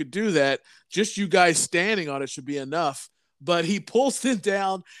that you could do that, just you guys standing on it should be enough. But he pulls it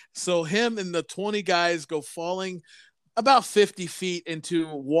down, so him and the 20 guys go falling about 50 feet into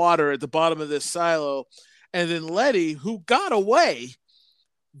water at the bottom of this silo. And then Letty, who got away,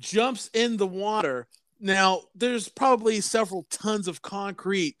 jumps in the water. Now, there's probably several tons of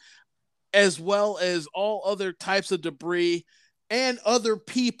concrete, as well as all other types of debris and other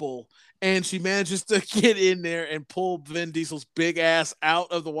people and she manages to get in there and pull Vin Diesel's big ass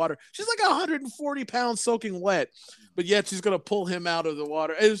out of the water. She's like 140 pounds soaking wet, but yet she's gonna pull him out of the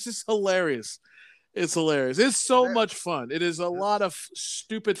water. It was just hilarious. It's hilarious. It's so much fun. It is a lot of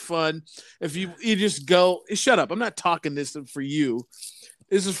stupid fun. If you just go, shut up. I'm not talking this for you.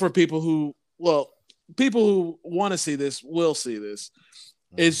 This is for people who want to see this will see this.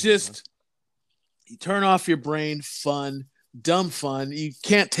 It's just you turn off your brain, fun, dumb fun. You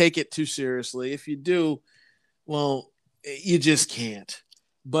can't take it too seriously. If you do, well, you just can't.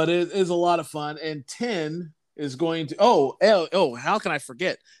 But it is a lot of fun. And 10 is going to how can I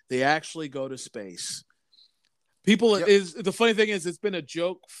forget? They actually go to space. People is the funny thing is it's been a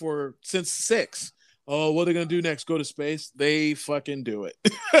joke since 6. Oh, what are they gonna do next? Go to space? They fucking do it.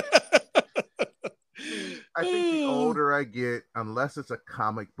 I think the older I get, unless it's a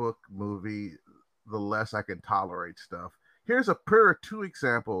comic book movie, the less I can tolerate stuff. Here are 2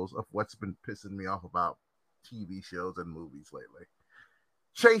 examples of what's been pissing me off about TV shows and movies lately.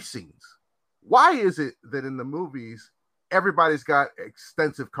 Chase scenes. Why is it that in the movies, everybody's got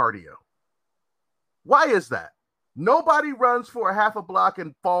extensive cardio? Why is that? Nobody runs for a half a block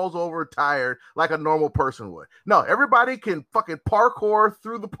and falls over tired like a normal person would. No, everybody can fucking parkour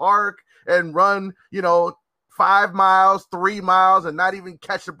through the park and run, 5 miles, 3 miles, and not even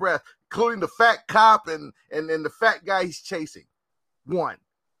catch a breath, including the fat cop and the fat guy he's chasing. 1.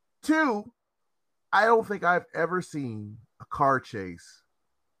 2, I don't think I've ever seen a car chase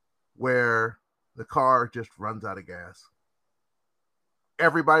where the car just runs out of gas.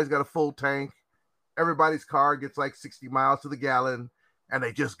 Everybody's got a full tank. Everybody's car gets like 60 miles to the gallon, and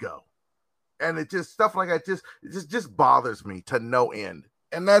they just go. And it just stuff like that just bothers me to no end.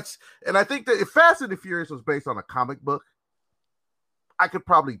 And I think that if Fast and the Furious was based on a comic book, I could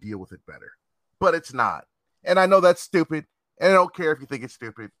probably deal with it better. But it's not. And I know that's stupid, and I don't care if you think it's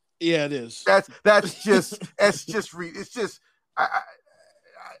stupid. Yeah, it is. I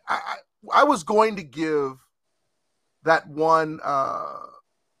was going to give that one,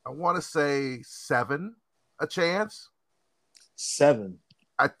 I want to say 7 a chance. 7.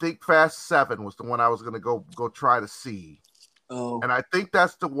 I think Fast 7 was the one I was going to go try to see. Oh. And I think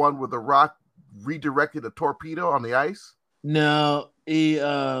that's the one where The Rock redirected a torpedo on the ice. No,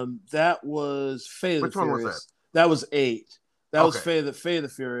 that was Fate of the Furious. Which one was that? That was 8. That was Fate of the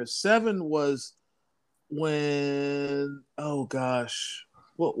Furious. 7 was when, oh gosh,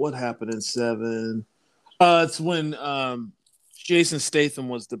 what happened in 7? It's when Jason Statham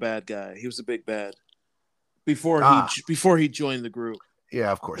was the bad guy. He was the big bad before he joined the group.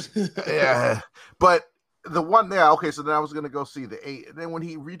 Yeah, of course. Yeah, but the one, yeah, okay. So then I was gonna go see the 8, and then when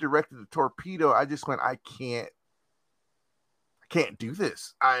he redirected the torpedo, I just went, I can't do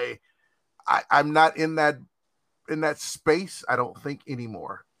this. I'm not in that space. I don't think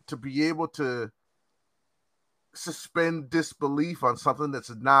anymore to be able to suspend disbelief on something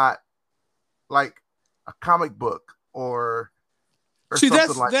that's not like a comic book or see,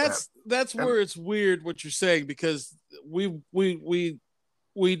 something that's where it's weird what you're saying, because we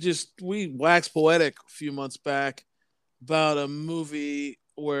waxed poetic a few months back about a movie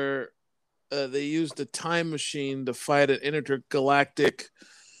where they used a time machine to fight an intergalactic,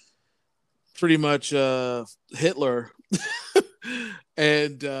 pretty much Hitler,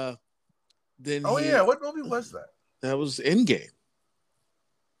 and then what movie was that? That was Endgame.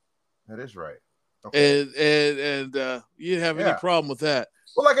 That is right. Okay. And you didn't have any problem with that.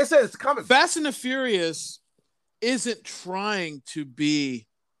 Well, like I said, it's coming. Fast and the Furious isn't trying to be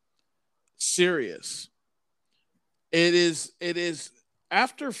serious. It is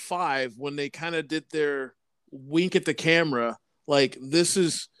after 5 when they kind of did their wink at the camera, like, this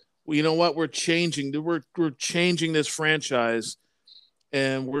is, you know what, we're changing this franchise,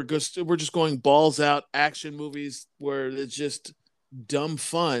 and we're just going balls out action movies where it's just dumb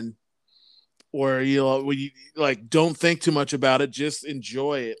fun, or we like don't think too much about it, just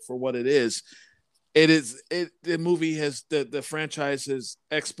enjoy it for what it is. The movie has the franchise has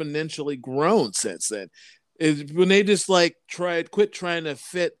exponentially grown since then. When they just like quit trying to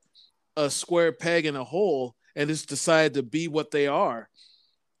fit a square peg in a hole and just decide to be what they are,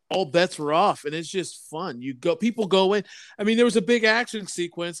 all bets were off, and it's just fun. People go in. I mean, there was a big action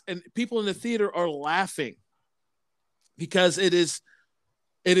sequence, and people in the theater are laughing because it is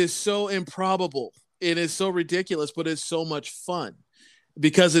so improbable. It is so ridiculous, but it's so much fun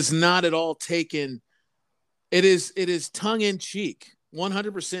because it's not at all taken. It is tongue in cheek,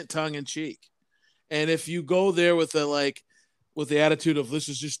 100% tongue in cheek. And if you go there with the attitude of this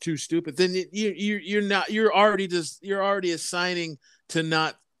is just too stupid, then you're already assigning to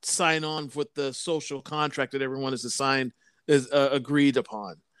not sign on with the social contract that everyone is agreed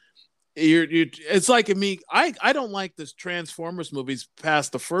upon. it's like me. I don't like this Transformers movies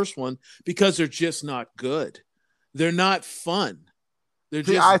past the first one because they're just not good. They're not fun. They're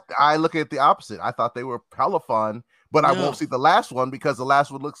See, just I look at the opposite. I thought they were hella fun, but I no, won't see the last one because the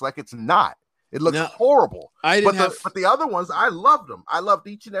last one looks like it's not. It looks no. horrible. I didn't have. But the other ones, I loved them. I loved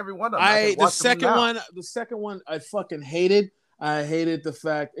each and every one of them. I can watch them now. The second one, I fucking hated. I hated the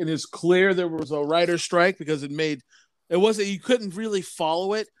fact, and it's clear there was a writer strike because it wasn't, you couldn't really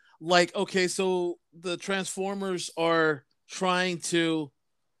follow it. Like, okay, so the Transformers are trying to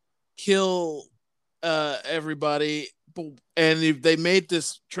kill everybody, and they made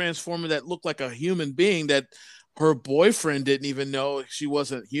this Transformer that looked like a human being that her boyfriend didn't even know she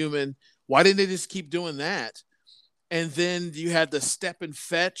wasn't human. Why didn't they just keep doing that? And then you had the Step and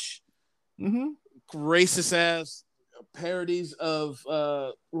Fetch, racist ass parodies of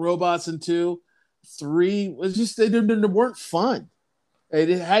robots in 2. 3 was just they weren't fun. I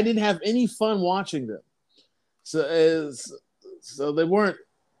didn't have any fun watching them. So they weren't.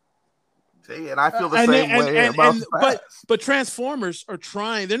 See, and I feel the same way about but Transformers are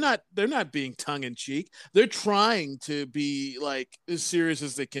trying. They're not being tongue in cheek. They're trying to be like as serious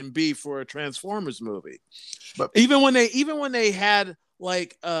as they can be for a Transformers movie. But even when they had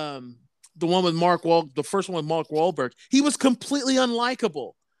like the one with the first one with Mark Wahlberg, he was completely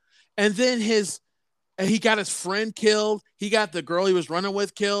unlikable. And then he got his friend killed. He got the girl he was running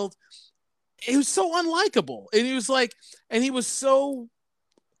with killed. He was so unlikable, and he was like, and he was so.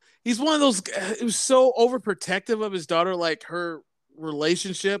 He's one of those. He was so overprotective of his daughter, like her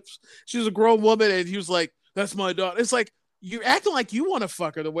relationships. She was a grown woman, and he was like, "That's my daughter." It's like you're acting like you want to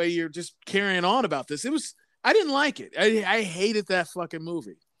fuck her the way you're just carrying on about this. It was. I didn't like it. I hated that fucking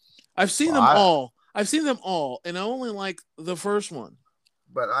movie. I've seen them all. I've seen them all, and I only like the first one.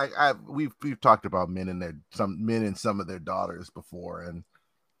 But we've talked about men and some of their daughters before, and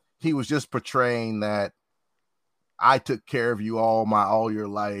he was just portraying that I took care of you all your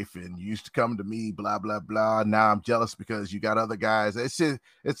life, and you used to come to me, blah blah blah. Now I'm jealous because you got other guys. It's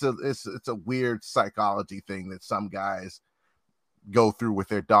a weird psychology thing that some guys go through with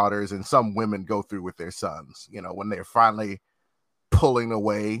their daughters, and some women go through with their sons. You know, when they're finally pulling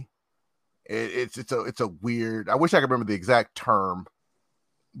away, it's a weird. I wish I could remember the exact term,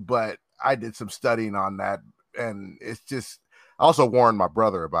 but I did some studying on that, and it's just. I also warned my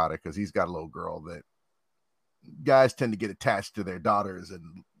brother about it because he's got a little girl that. Guys tend to get attached to their daughters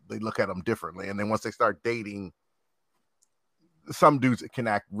and they look at them differently. And then once they start dating, some dudes can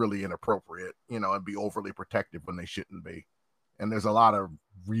act really inappropriate, and be overly protective when they shouldn't be. And there's a lot of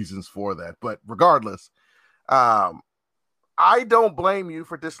reasons for that. But regardless, I don't blame you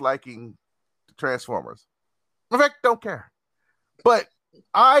for disliking the Transformers. In fact, don't care. But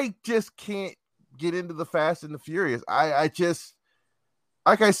I just can't get into the Fast and the Furious. I just...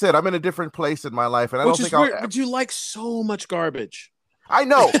 Like I said, I'm in a different place in my life, and I don't think I'll. But you like so much garbage. I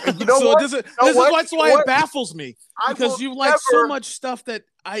know. You know so what? That's why it baffles me because you like so much stuff that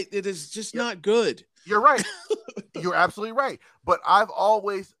it is just not good. You're right. You're absolutely right. But I've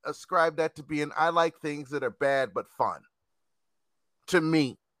always ascribed that to being I like things that are bad but fun. To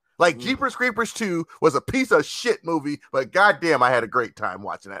me, like Jeepers Creepers 2 was a piece of shit movie, but goddamn, I had a great time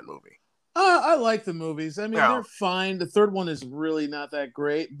watching that movie. I like the movies. I mean, they're fine. The third one is really not that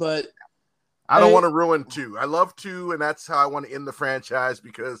great, but I don't want to ruin 2. I love 2, and that's how I want to end the franchise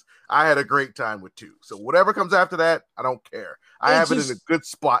because I had a great time with 2. So whatever comes after that, I don't care. I have it in a good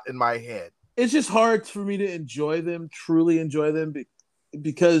spot in my head. It's just hard for me to enjoy them, truly enjoy them,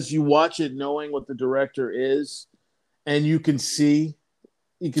 because you watch it knowing what the director is, and you can see.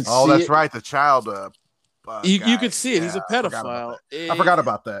 Oh, that's right. The child. You can see it. He's a pedophile. I forgot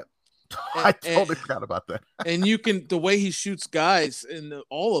about that. I totally forgot about that. And the way he shoots guys in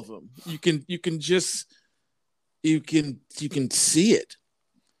all of them, you can see it.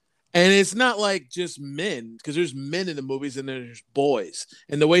 And it's not like just men, because there's men in the movies and there's boys.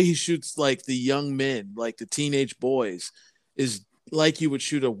 And the way he shoots like the young men, like the teenage boys, is like you would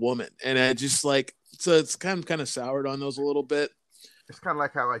shoot a woman. And I just like, so it's kind of soured on those a little bit. It's kind of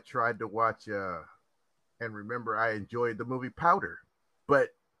like how I tried to watch and remember I enjoyed the movie Powder, but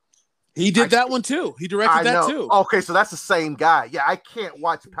he did that one too. He directed that too. Okay, so that's the same guy. Yeah, I can't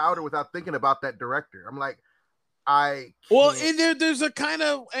watch Powder without thinking about that director. I'm like, there's a kind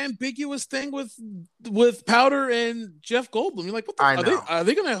of ambiguous thing with Powder and Jeff Goldblum. You're like, what are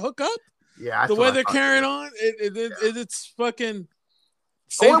they going to hook up? Yeah, the way they're carrying on, it's fucking.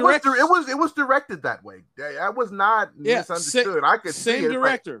 It was directed that way. I was not misunderstood. I could see it. Same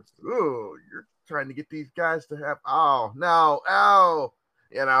director. Like, oh, you're trying to get these guys to have. Oh no,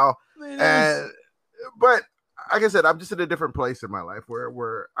 but like I said, I'm just in a different place in my life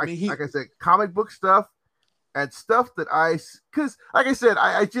where I mean, like I said, comic book stuff and stuff that because like I said,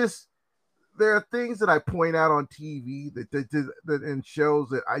 I just there are things that I point out on TV that and shows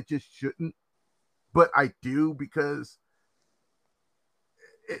that I just shouldn't, but I do because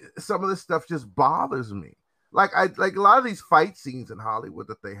some of this stuff just bothers me. Like like a lot of these fight scenes in Hollywood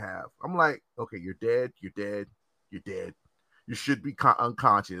that they have. I'm like, okay, you're dead, you're dead, you're dead. You should be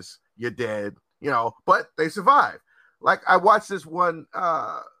unconscious. You're dead, but they survive. Like I watched this one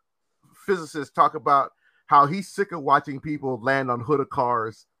physicist talk about how he's sick of watching people land on hood of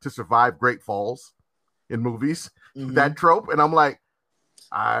cars to survive Great Falls in movies. Mm-hmm. That trope, and I'm like,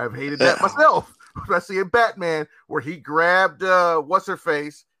 I've hated that myself, especially in Batman, where he grabbed what's her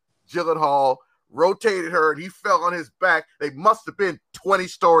face, Gyllenhaal, rotated her, and he fell on his back. They must have been 20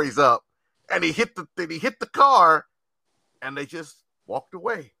 stories up, and he hit the car, and they just walked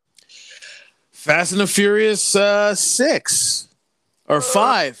away. Fast and the Furious 6 or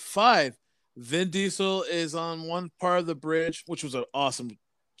 5. Vin Diesel is on one part of the bridge, which was an awesome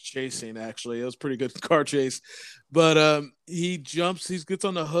chase scene. Actually, it was a pretty good car chase. But he gets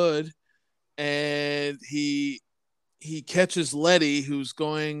on the hood, and he catches Letty, who's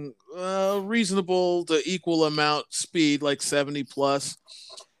going reasonable to equal amount speed, like 70 plus,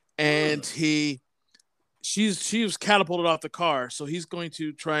 and she was catapulted off the car, so he's going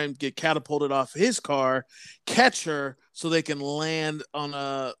to try and get catapulted off his car, catch her, so they can land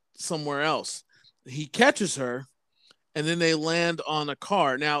on somewhere else. He catches her, and then they land on a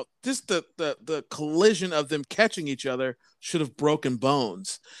car. Now, the collision of them catching each other should have broken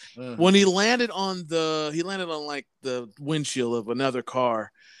bones. When he landed on like the windshield of another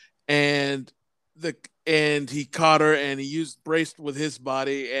car, and he caught her, and he braced with his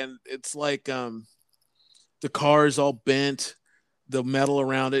body, and it's like the car is all bent, the metal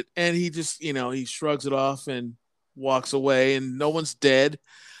around it, and he just he shrugs it off and walks away, and no one's dead.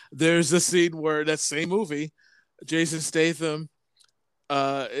 There's a scene where that same movie, Jason Statham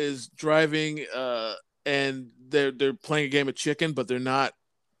is driving and they're playing a game of chicken, but they're not.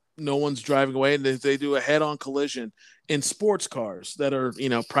 No one's driving away, and they do a head-on collision in sports cars that are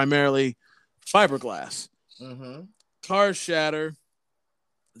primarily fiberglass. Mm-hmm. Cars shatter.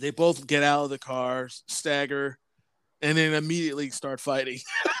 They both get out of the cars, stagger, and then immediately start fighting.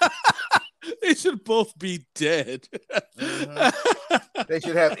 They should both be dead. Mm-hmm.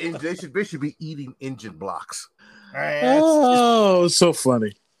 They should be eating engine blocks. So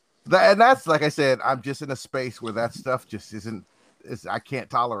funny. And that's, like I said, I'm just in a space where that stuff just isn't. I can't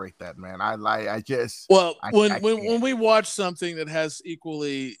tolerate that, man. When we watch something that has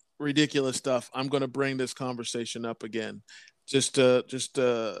equally ridiculous stuff, I'm going to bring this conversation up again. Just to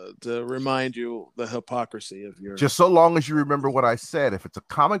remind you the hypocrisy of your. Just so long as you remember what I said. If it's a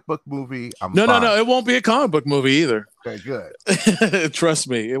comic book movie, I'm no, fine. No. It won't be a comic book movie either. Okay, good. Trust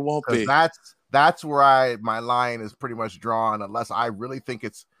me, it won't be. That's where my line is pretty much drawn, unless I really think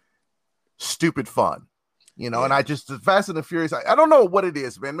it's stupid fun, Yeah. And the Fast and the Furious. I don't know what it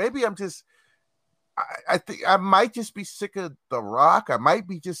is, man. Maybe I'm just. I think I might just be sick of The Rock. I might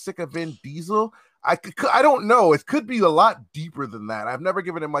be just sick of Vin Diesel. I don't know. It could be a lot deeper than that. I've never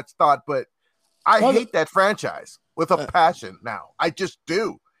given it much thought, but I hate that franchise with a passion now. I just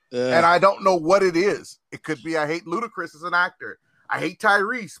do. And I don't know what it is. It could be I hate Ludacris as an actor. I hate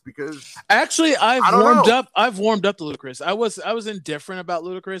Tyrese because actually I've warmed up to Ludacris. I was indifferent about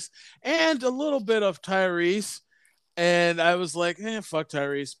Ludacris and a little bit of Tyrese, and I was like, fuck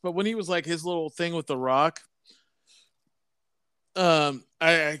Tyrese. But when he was like his little thing with The Rock, I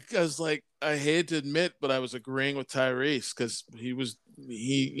was like, I hate to admit, but I was agreeing with Tyrese because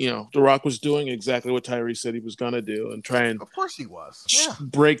The Rock was doing exactly what Tyrese said he was going to do and try and, of course he was,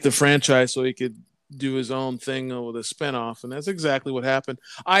 break the franchise so he could do his own thing with a spinoff. And that's exactly what happened.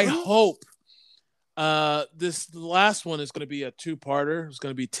 I hope the last one is going to be a 2-parter. It's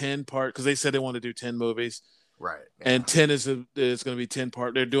going to be 10 part because they said they want to do 10 movies. Right. Yeah. And 10 is going to be 10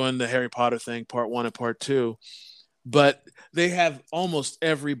 part. They're doing the Harry Potter thing, part 1 and part 2. But they have almost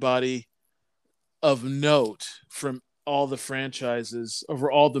everybody of note from all the franchises,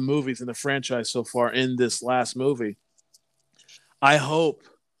 over all the movies in the franchise so far in this last movie. I hope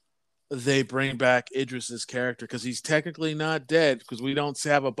they bring back Idris's character because he's technically not dead because we don't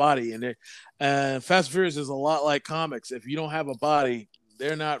have a body in it. Fast and Furious is a lot like comics. If you don't have a body,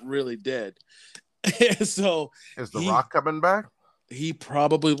 they're not really dead. So is The Rock coming back? He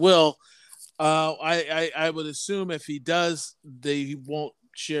probably will. I would assume if he does, they won't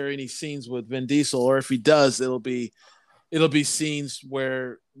share any scenes with Vin Diesel, or if he does, it'll be scenes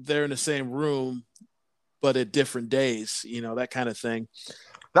where they're in the same room but at different days, that kind of thing.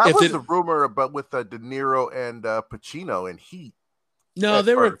 That If was it, the rumor, but with De Niro and Pacino and Heat. no, At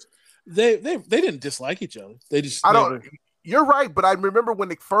they were first. they didn't dislike each other. They just I never. don't. You're right, but I remember when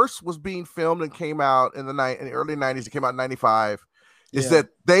it first was being filmed and came out in the early '90s. It came out in '95. Is Yeah. that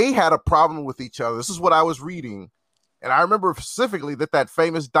they had a problem with each other? This is what I was reading, and I remember specifically that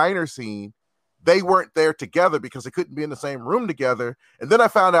famous diner scene. They weren't there together because they couldn't be in the same room together. And then I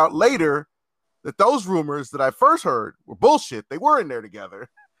found out later that those rumors that I first heard were bullshit. They were in there together.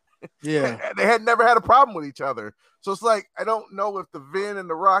 Yeah. They had never had a problem with each other. So it's like, I don't know if the Vin and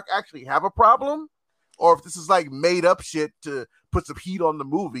The Rock actually have a problem or if this is like made up shit to put some heat on the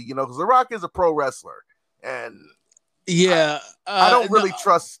movie, because The Rock is a pro wrestler. And Yeah. I don't really no,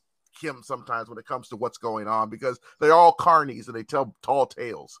 trust him sometimes when it comes to what's going on because they're all carnies and they tell tall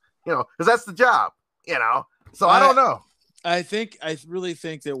tales, because that's the job, So I don't know. I really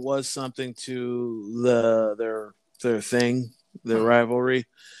think there was something to their thing, their rivalry.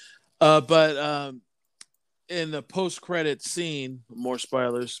 But in the post-credit scene, more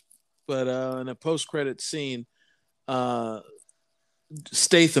spoilers, but in a post-credit scene,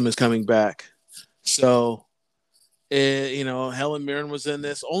 Statham is coming back. So, Helen Mirren was in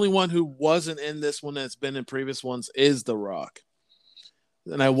this. Only one who wasn't in this one that's been in previous ones is The Rock.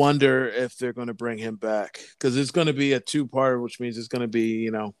 And I wonder if they're going to bring him back because it's going to be a two-parter, which means it's going to be,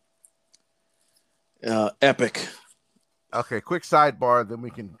 epic. Okay, quick sidebar, then we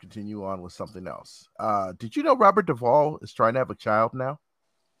can continue on with something else. Did you know Robert Duvall is trying to have a child now?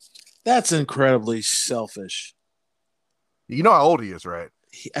 That's incredibly selfish. You know how old he is, right?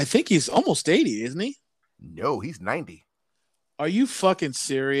 I think he's almost 80, isn't he? No, he's 90. Are you fucking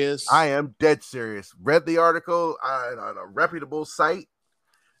serious? I am dead serious. Read the article on a reputable site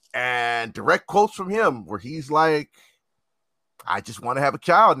and direct quotes from him where he's like, I just want to have a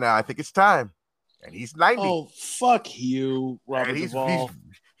child now. I think it's time. And he's 90. Oh, fuck you, Robert Duvall.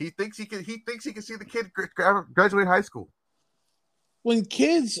 He thinks he can see the kid graduate high school. When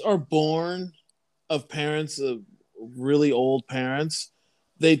kids are born of parents of really old parents,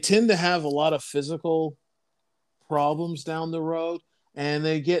 they tend to have a lot of physical problems down the road, and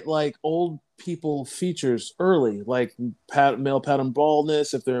they get like old people features early, like male pattern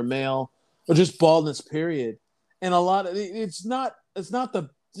baldness if they're a male, or just baldness period. And a lot of it's not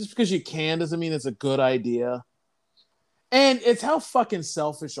just because you can doesn't mean it's a good idea. And it's how fucking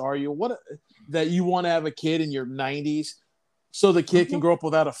selfish are you? That you want to have a kid in your 90s so the kid can grow up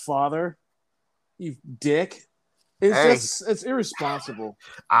without a father? You dick. It's irresponsible.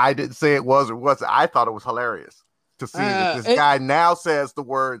 I didn't say it was or wasn't. I thought it was hilarious to see that this guy now says the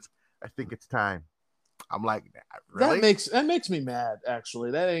words, I think it's time. I'm like, really? That makes me mad,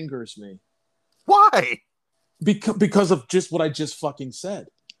 actually. That angers me. Why? Because of just what I just fucking said.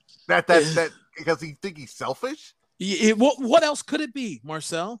 That because he think he's selfish? What else could it be,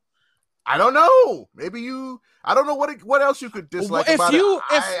 Marcel? I don't know. Maybe I don't know what else you could dislike about it.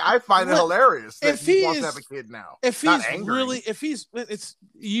 I find it hilarious that he wants to have a kid now. If you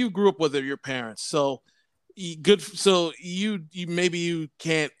grew up with your parents, so good. So you maybe you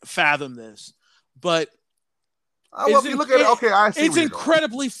can't fathom this, but if you look at it, okay, I see. It's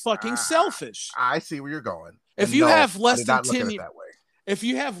incredibly fucking selfish. I see where you're going. If you have less than 10 years, if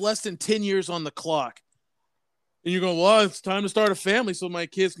you have less than 10 years on the clock, and you're going, well, it's time to start a family so my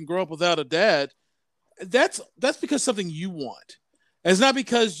kids can grow up without a dad. That's because something you want. It's not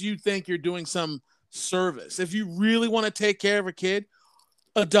because you think you're doing some service. If you really want to take care of a kid,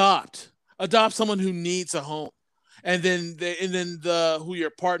 adopt someone who needs a home, and then who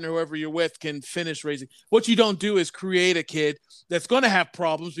your partner, whoever you're with, can finish raising. What you don't do is create a kid that's going to have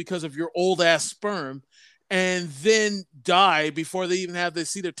problems because of your old ass sperm, and then die before they even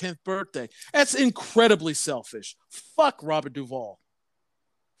see their 10th birthday. That's incredibly selfish. Fuck Robert Duvall.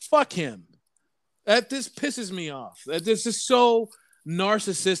 Fuck him. This pisses me off. This is so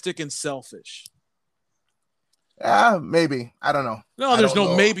narcissistic and selfish. Maybe. I don't know. No, there's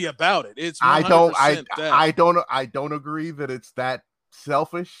no maybe about it. It's 100% I don't agree that it's that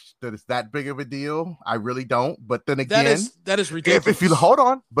selfish, that it's that big of a deal. I really don't. But then again, that is ridiculous. If you hold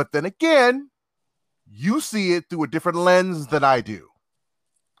on, but then again, you see it through a different lens than I do.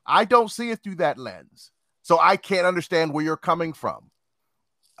 I don't see it through that lens. So I can't understand where you're coming from.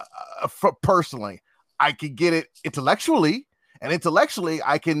 Personally, I can get it intellectually, and intellectually,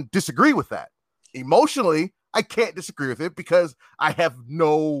 I can disagree with that. Emotionally, I can't disagree with it because I have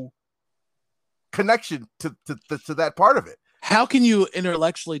no connection to that part of it. How can you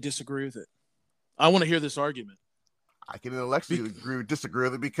intellectually disagree with it? I want to hear this argument. I can intellectually disagree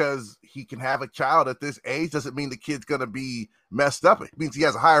with it because he can have a child at this age doesn't mean the kid's going to be messed up. It means he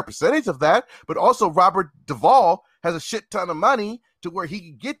has a higher percentage of that, but also Robert Duvall has a shit ton of money to where he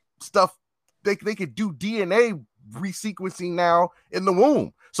can get stuff. They could do DNA resequencing now in the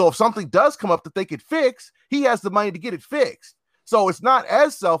womb. So if something does come up that they could fix, he has the money to get it fixed. So it's not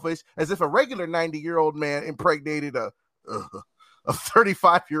as selfish as if a regular 90-year-old man impregnated a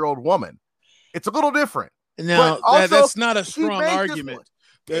 35-year-old woman. It's a little different. Now, that's not a strong argument.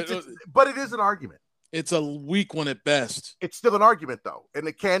 But it is an argument. It's a weak one at best. It's still an argument, though. And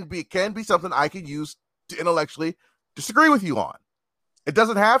it can be something I can use to intellectually disagree with you on. It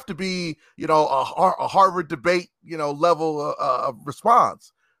doesn't have to be, a Harvard debate, level of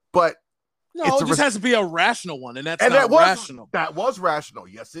response. But no, it just has to be a rational one, and that's not rational. That was rational.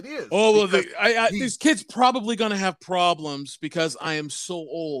 Yes, it is. Oh, well, these kids probably going to have problems because I am so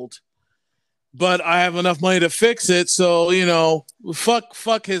old, but I have enough money to fix it. So, fuck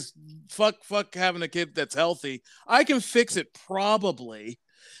having a kid that's healthy. I can fix it probably,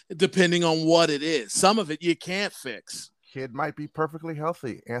 depending on what it is. Some of it you can't fix. Kid might be perfectly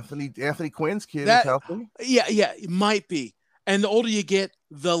healthy. Anthony Quinn's kid is healthy. Yeah, it might be. And the older you get,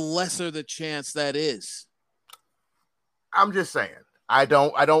 the lesser the chance that is. I'm just saying. I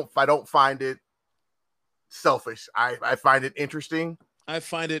don't find it selfish. I find it interesting. I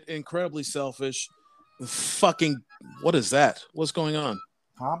find it incredibly selfish. Fucking, what is that? What's going on?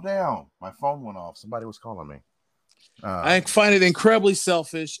 Calm down. My phone went off. Somebody was calling me. I find it incredibly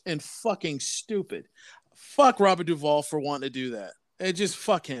selfish and fucking stupid. Fuck Robert Duvall for wanting to do that. Just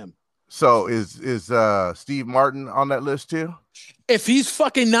fuck him. So is Steve Martin on that list too? If he's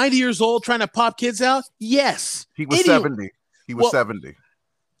fucking 90 years old trying to pop kids out, yes. He was 70. He was 70.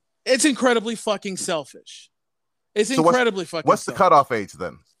 It's incredibly fucking selfish. What's the cutoff age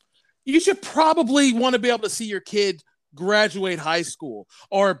then? You should probably want to be able to see your kid graduate high school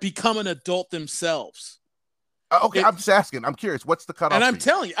or become an adult themselves. Okay, I'm just asking. I'm curious. What's the cutoff? And I'm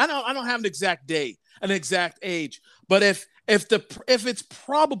telling you, I don't have an exact date, an exact age. But if it's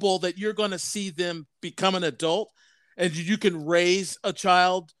probable that you're going to see them become an adult, and you can raise a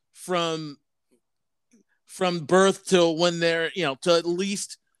child from birth till when they're to at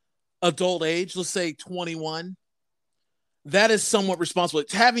least adult age, let's say 21, that is somewhat responsible.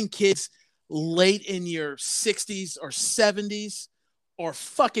 Having kids late in your 60s or 70s or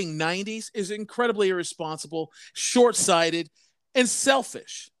fucking 90s is incredibly irresponsible, short-sighted, and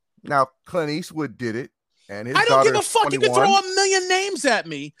selfish. Now, Clint Eastwood did it, and his I don't give a fuck. 21. You can throw a million names at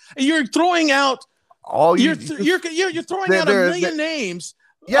me, and you're throwing out you're throwing out a million names.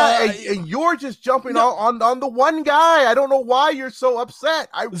 Yeah, and you're just jumping on the one guy. I don't know why you're so upset.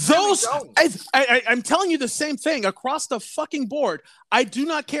 I'm telling you the same thing across the fucking board. I do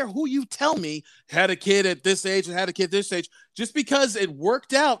not care who you tell me had a kid at this age and had a kid this age. Just because it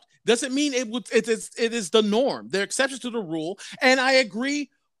worked out doesn't mean it is the norm. There are exceptions to the rule, and I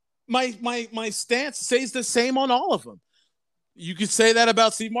agree. My stance stays the same on all of them. You could say that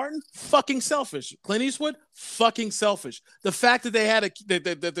about Steve Martin, fucking selfish. Clint Eastwood, fucking selfish. The fact that they had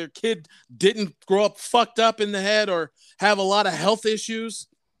that their kid didn't grow up fucked up in the head or have a lot of health issues.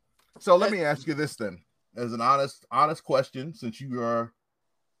 So let me ask you this then, as an honest question, since you're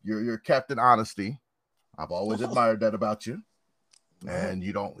Captain Honesty. I've always admired that about you, and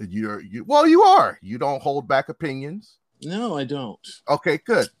you are. You don't hold back opinions. No, I don't. Okay,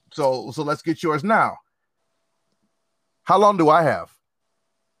 good. So let's get yours now. How long do I have?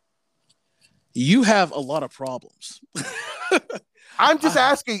 You have a lot of problems. I'm just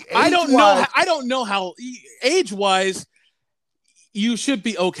asking. I don't know how age-wise you should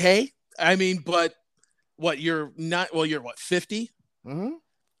be okay. I mean, but what you're not? Well, you're what 50? Mm-hmm.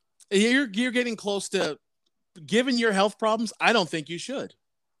 You're getting close to. Given your health problems, I don't think you should.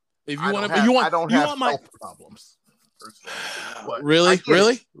 If you want to, I don't have health problems. Really?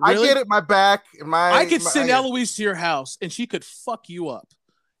 I get it. My back and I could send Eloise to your house and she could fuck you up.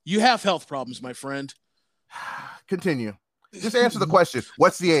 You have health problems, my friend. Continue. Just answer the question.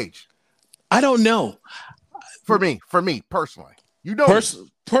 What's the age? I don't know. For me personally. You know,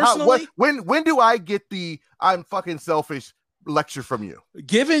 personally, when do I get the I'm fucking selfish lecture from you?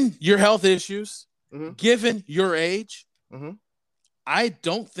 Given your health issues, given your age, I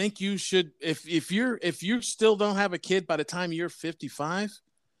don't think you should. If you still don't have a kid by the time you're 55,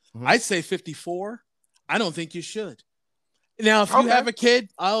 I'd say 54. I don't think you should. Now, if you have a kid,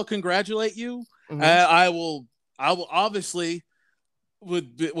 I'll congratulate you. I will obviously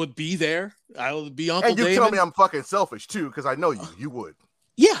would be there. I will be Uncle David. And you tell me I'm fucking selfish too, because I know you. You would.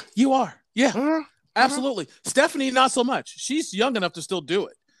 Yeah, you are. Yeah, absolutely. Stephanie, not so much. She's young enough to still do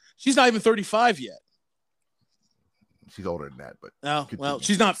it. She's not even 35 yet. She's older than that, but well,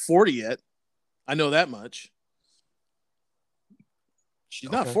 she's not 40 yet. I know that much. She's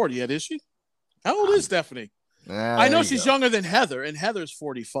not 40 yet, is she? How old is Stephanie? I know she's younger than Heather, and Heather's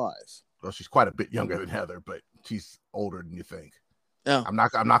 45. Well, she's quite a bit younger than Heather, but she's older than you think. Oh. I'm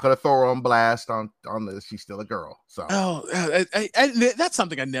not going to throw her on blast on this. She's still a girl. So that's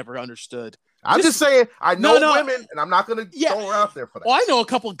something I never understood. I'm just saying, I know women, and I'm not going to throw her out there for that. Well, I know a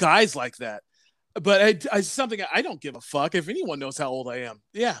couple guys like that, but something I don't give a fuck if anyone knows how old I am.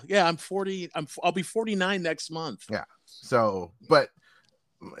 Yeah, I'm 40. I'll be 49 next month. Yeah. So, but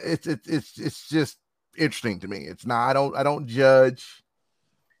it's just interesting to me. It's not. I don't judge.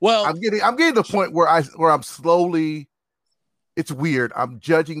 Well, I'm getting to the point where I'm slowly. It's weird. I'm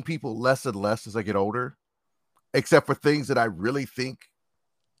judging people less and less as I get older, except for things that I really think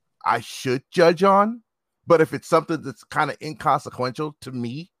I should judge on. But if it's something that's kind of inconsequential to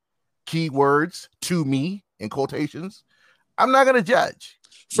me, keywords to me in quotations, I'm not going to judge.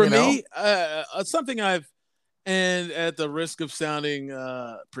 For me, something and at the risk of sounding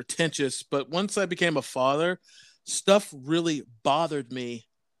pretentious, but once I became a father, stuff really bothered me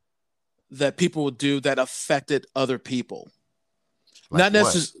that people would do that affected other people. Like not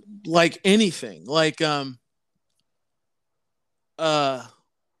necessarily like anything. Like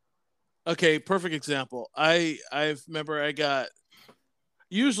okay, perfect example. I remember I got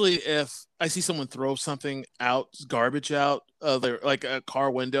usually if I see someone throw something out, garbage out of their like a car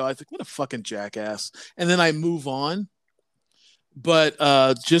window, I think what a fucking jackass, and then I move on. But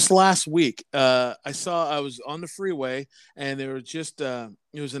just last week, I was on the freeway and there was just it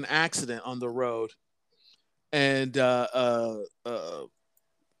was an accident on the road, and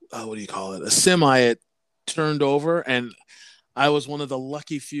what do you call it? A semi had turned over, and I was one of the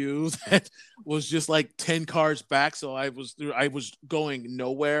lucky few that was just like 10 cars back, so I was going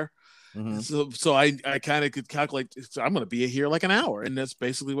nowhere. Mm-hmm. So I kind of could calculate. So I'm going to be here like an hour, and that's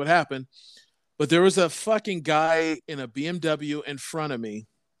basically what happened. But there was a fucking guy in a BMW in front of me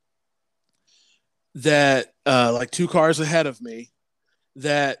that, like 2 cars ahead of me,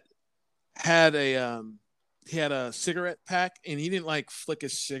 that had a cigarette pack, and he didn't like flick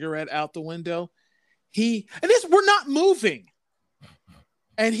his cigarette out the window. We're not moving,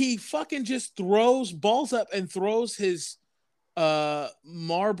 and he fucking just balls up and throws his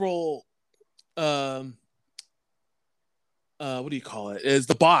Marlboro. What do you call it? Is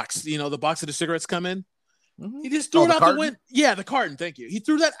the box, the box that the cigarettes come in. Mm-hmm. He just threw it out the window. Yeah, the carton. Thank you. He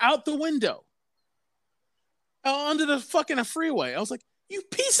threw that out the window onto the fucking freeway. I was like, you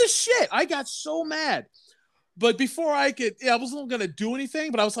piece of shit. I got so mad. But before I wasn't going to do anything,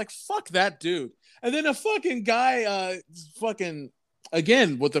 but I was like, fuck that dude. And then a fucking guy,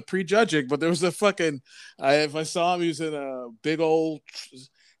 again, with the prejudging, but there was a fucking, if I saw him, he was in a big old, it's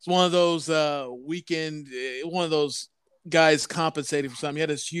one of those one of those guys compensating for something. He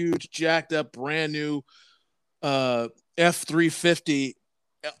had this huge, jacked up, brand new F-350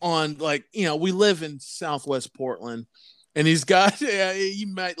 on, like, we live in Southwest Portland, and he's got, he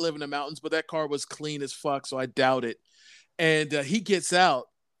might live in the mountains, but that car was clean as fuck, so I doubt it. And he gets out,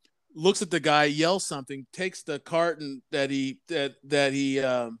 looks at the guy, yells something, takes the carton that the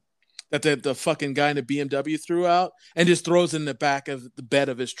fucking guy in the BMW threw out, and just throws in the back of the bed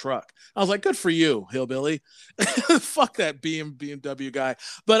of his truck. I was like, good for you, hillbilly. Fuck that BMW guy.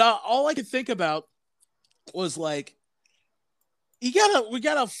 But all I could think about was like, we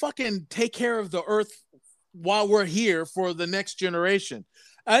gotta fucking take care of the earth while we're here for the next generation.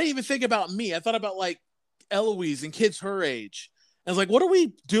 I didn't even think about me. I thought about like Eloise and kids her age. I was like, what are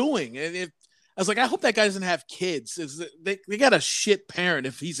we doing? And I was like, I hope that guy doesn't have kids. They got a shit parent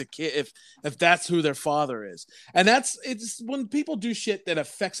if he's a kid, if that's who their father is. And it's when people do shit that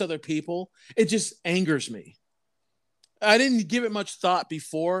affects other people, it just angers me. I didn't give it much thought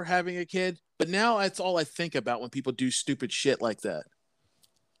before having a kid, but now that's all I think about when people do stupid shit like that.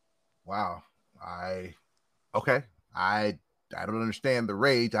 Wow. Okay. I don't understand the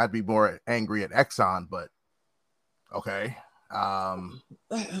rage. I'd be more angry at Exxon, but okay.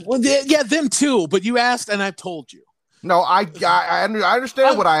 Well, yeah, them too. But you asked, and I've told you. No, I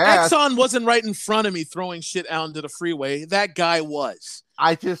understand what I asked. Exxon wasn't right in front of me throwing shit out into the freeway. That guy was.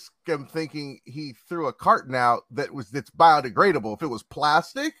 I just am thinking he threw a carton out that's biodegradable. If it was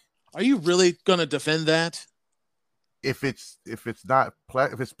plastic, are you really gonna defend that? If it's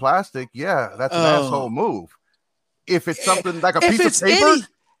plastic, yeah, that's an asshole move. If it's something like a piece of paper,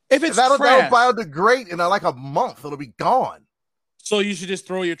 that'll biodegrade in like a month. It'll be gone. So you should just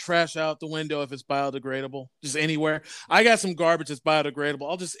throw your trash out the window if it's biodegradable, just anywhere. I got some garbage that's biodegradable.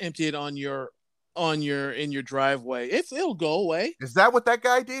 I'll just empty it in your driveway. It'll go away. Is that what that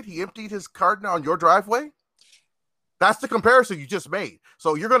guy did? He emptied his carton on your driveway? That's the comparison you just made.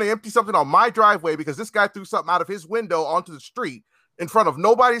 So you're going to empty something on my driveway because this guy threw something out of his window onto the street in front of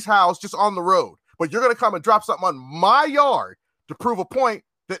nobody's house, just on the road. but you're going to come and drop something on my yard to prove a point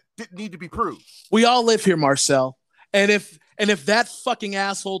that didn't need to be proved. We all live here, Marcel. And if that fucking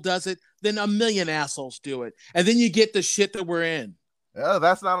asshole does it, then a million assholes do it. And then you get the shit that we're in. Yeah,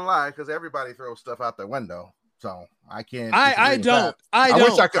 that's not a lie, because everybody throws stuff out their window. So I can't. I don't. I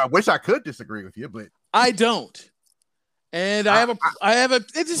wish I could disagree with you, but I don't. And I have a.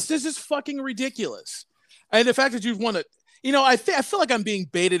 It's just fucking ridiculous. And the fact that you want to, I feel like I'm being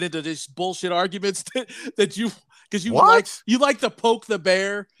baited into this bullshit arguments that you. Because you like to poke the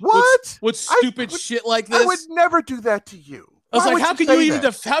bear. What? With stupid shit like this. I would never do that to you. I was like, how can you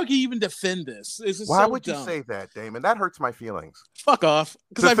even defend this? Why would you say that, Damon? That hurts my feelings. Fuck off.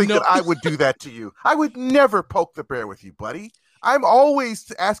 Because I think that I would do that to you. I would never poke the bear with you, buddy. I'm always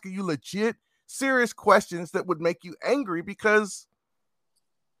asking you legit, serious questions that would make you angry because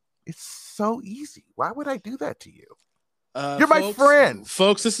it's so easy. Why would I do that to you? You're my friend.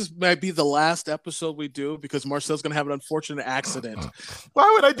 Folks, might be the last episode we do because Marcel's going to have an unfortunate accident.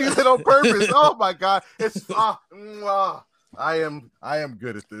 Why would I do that on purpose? Oh, my God. It's... I am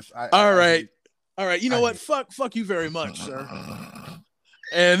good at this. All right. You know what? Fuck you very much, sir.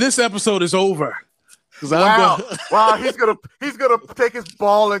 And this episode is over. Wow. He's gonna take his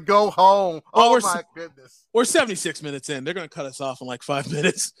ball and go home. Oh my goodness. We're 76 minutes in. They're gonna cut us off in like 5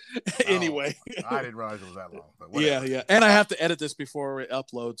 minutes. Anyway. I didn't realize it was that long. But yeah. And I have to edit this before it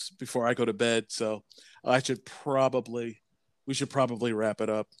uploads, before I go to bed. So we should probably wrap it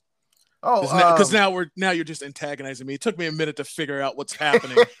up. Oh, because now you're just antagonizing me. It took me a minute to figure out what's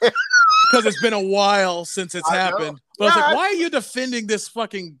happening because it's been a while since it's happened. But I was like, why are you defending this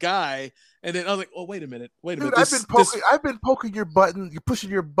fucking guy? And then I was like, oh, wait a minute. Dude, I've been poking your button. You're pushing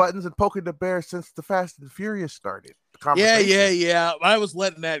your buttons and poking the bear since the Fast and Furious started. Yeah. I was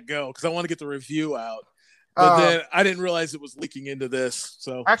letting that go because I want to get the review out. But then I didn't realize it was leaking into this.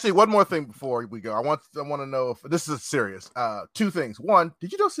 So actually, one more thing before we go, I want to know if this is serious. Two things. One,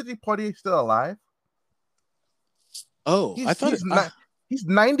 did you know Sidney Poitier is still alive? Oh, he's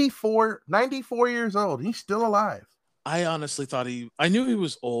 94 years old. He's still alive. I honestly thought I knew he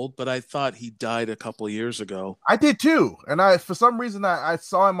was old, but I thought he died a couple of years ago. I did too. And for some reason, I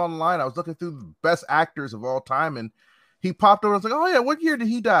saw him online. I was looking through the best actors of all time, and he popped over. I was like, oh yeah, what year did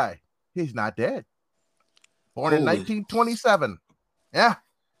he die? He's not dead. Born in 1927. Yeah.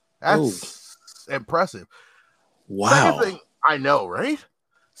 That's impressive. Wow. Second thing, I know, right?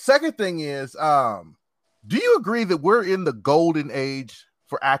 Second thing is, do you agree that we're in the golden age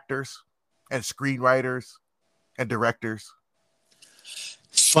for actors and screenwriters and directors?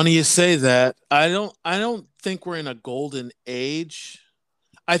 It's funny you say that. I don't think we're in a golden age.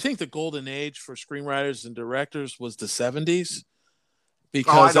 I think the golden age for screenwriters and directors was the 70s.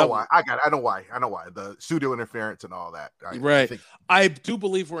 Because I know why. The studio interference and all that. I do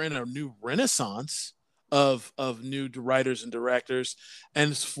believe we're in a new renaissance of new writers and directors.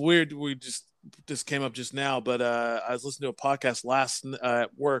 And it's weird. We just came up just now, but I was listening to a podcast last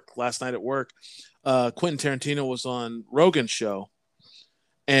night at work. Quentin Tarantino was on Rogan's show,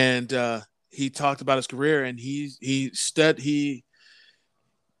 and he talked about his career, and he said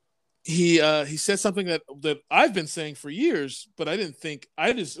something that I've been saying for years, but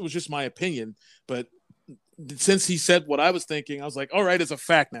it was just my opinion. But since he said what I was thinking, I was like, all right, it's a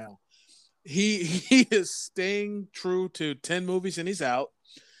fact now. He is staying true to 10 movies and he's out.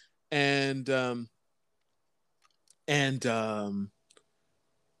 And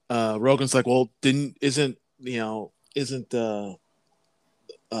Rogan's like, well, isn't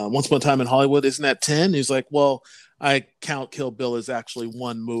Once Upon a Time in Hollywood, isn't that 10? He's like, well, I count Kill Bill as actually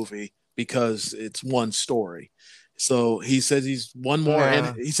one movie because it's one story. So he says he's one more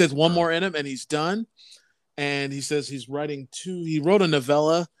in. He says one more in him, and he's done. And he says he's writing he wrote a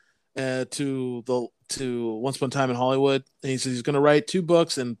novella to Once Upon a Time in Hollywood. And he says he's going to write 2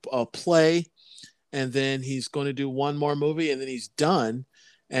 books and a play, and then he's going to do one more movie, and then he's done.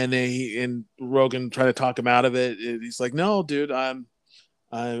 And then Rogan tried to talk him out of it. He's like, no, dude,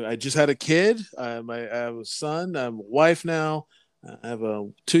 I just had a kid. I have a son. I have a wife now. I have a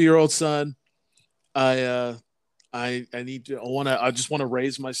 2-year-old son. I just want to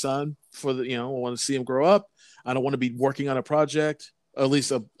raise my son I want to see him grow up. I don't want to be working on a project, at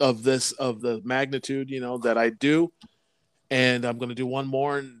least of the magnitude, that I do. And I'm going to do one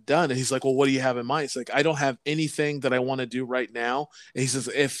more and done. And he's like, well, what do you have in mind? It's like, I don't have anything that I want to do right now. And he says,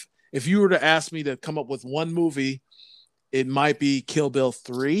 if you were to ask me to come up with one movie, it might be Kill Bill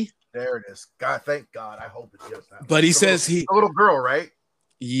 3. There it is. God, thank God. I hope it's just that. But he says a little girl, right?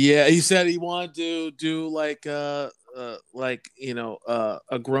 Yeah, he said he wanted to do like a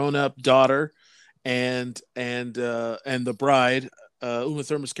grown-up daughter and the bride, Uma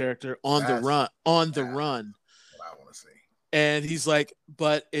Thurman's character on the That's run, on the that's run. what I want to see. And he's like,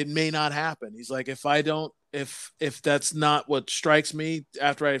 but it may not happen. He's like, if I don't, if that's not what strikes me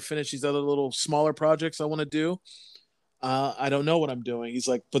after I finish these other little smaller projects I want to do, I don't know what I'm doing. He's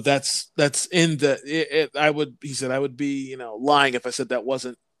like, but that's in the. I would. He said I would be, lying if I said that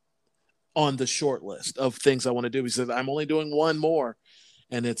wasn't on the short list of things I want to do. He said I'm only doing one more,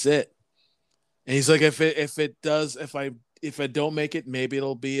 and it's it. And he's like, if I don't make it, maybe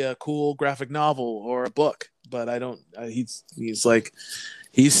it'll be a cool graphic novel or a book. But I don't. He's like,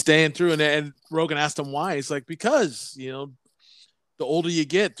 he's staying through. And Rogan asked him why. He's like, because the older you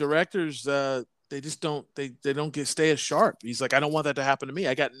get, directors they just don't stay as sharp. He's like, I don't want that to happen to me.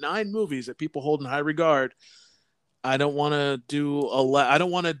 I got 9 movies that people hold in high regard. I don't want to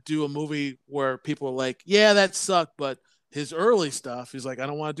do a movie where people are like, yeah, that sucked, but his early stuff, he's like, I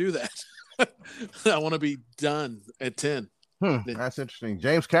don't want to do that. I want to be done at 10. That's interesting.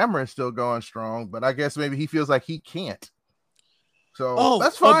 James Cameron's still going strong, but I guess maybe he feels like he can't. So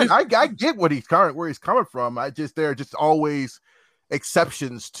that's fine. I get where he's coming from. There are just always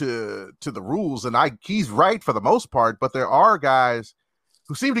exceptions to the rules, and he's right for the most part, but there are guys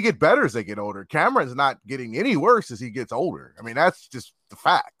who seem to get better as they get older. Cameron's not getting any worse as he gets older. I mean, that's just the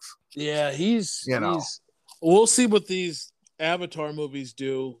facts. Yeah, we'll see what these Avatar movies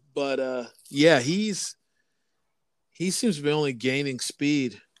do, but he seems to be only gaining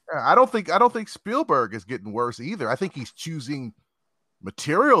speed. I don't think Spielberg is getting worse either. I think he's choosing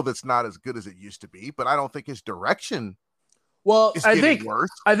material that's not as good as it used to be, but I don't think his direction is getting worse.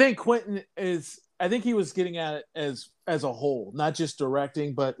 I think Quentin is. I think he was getting at it as a whole, not just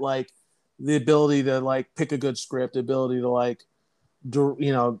directing, but like the ability to like pick a good script, the ability to like, I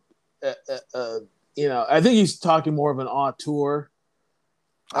think he's talking more of an auteur.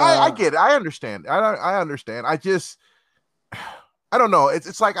 I get it. I understand. I understand. I don't know.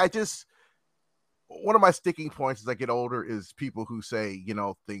 It's like one of my sticking points as I get older is people who say,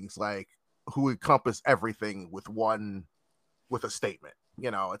 things like who encompass everything with a statement.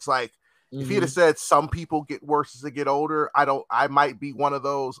 It's like, if he had said some people get worse as they get older, I might be one of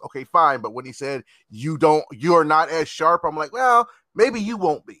those. Okay, fine. But when he said you're not as sharp, I'm like, well, maybe you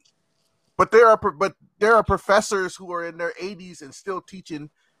won't be. But there are professors who are in their 80s and still teaching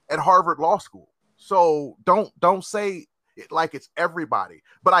at Harvard Law School. So don't say it like it's everybody.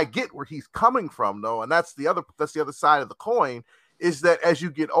 But I get where he's coming from, though, and that's the other side of the coin, is that as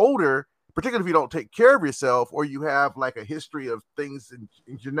you get older, particularly if you don't take care of yourself or you have like a history of things in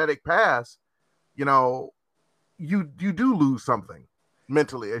genetic past, you do lose something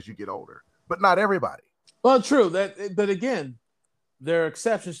mentally as you get older, but not everybody. Well, true but again, there are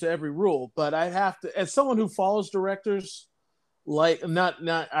exceptions to every rule, but I have to, as someone who follows directors, like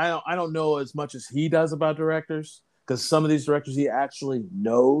I don't know as much as he does about directors, because some of these directors he actually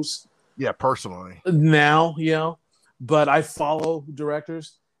knows. Yeah, personally. Now, but I follow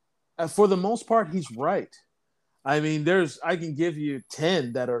directors. For the most part, he's right. I mean, I can give you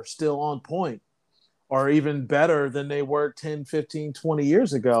 10 that are still on point or even better than they were 10, 15, 20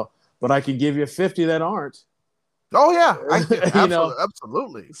 years ago. But I can give you 50 that aren't. Oh, yeah.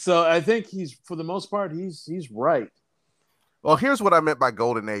 Absolutely. So I think for the most part, he's right. Well, here's what I meant by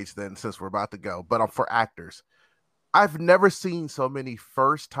golden age then, since we're about to go. But for actors, I've never seen so many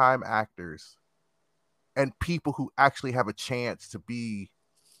first-time actors and people who actually have a chance to be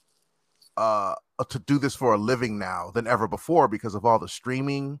to do this for a living now than ever before, because of all the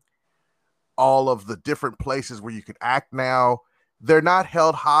streaming, all of the different places where you can act now. They're not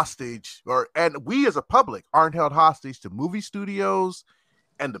held hostage, and we as a public aren't held hostage to movie studios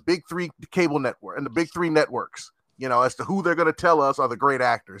and the big 3 cable network and the big 3 networks, as to who they're going to tell us are the great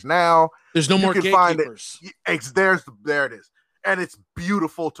actors. Now there's no more gatekeepers. There it is. And it's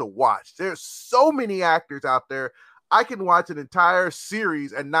beautiful to watch. There's so many actors out there. I can watch an entire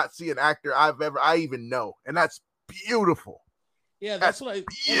series and not see an actor I even know. And that's beautiful. Yeah,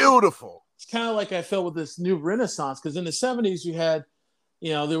 beautiful. It's kind of like I felt with this new renaissance, because in the 70s you had,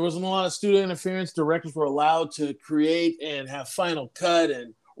 there wasn't a lot of studio interference. Directors were allowed to create and have final cut,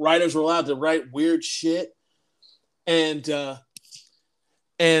 and writers were allowed to write weird shit. And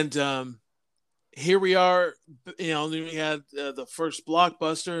here we are, we had the first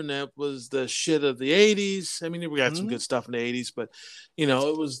blockbuster, and that was the shit of the 80s. I mean, we got some good stuff in the 80s, but, it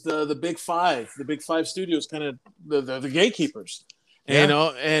was the big 5. The big 5 studios kind of the gatekeepers,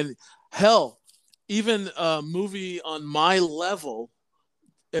 and hell, even a movie on my level,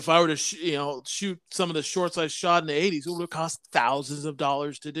 if I were to, shoot some of the shorts I shot in the 80s, it would have cost thousands of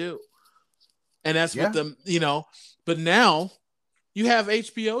dollars to do. And that's what but now you have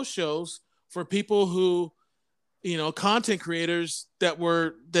HBO shows for people who content creators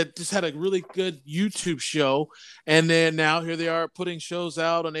that just had a really good YouTube show, and then now here they are putting shows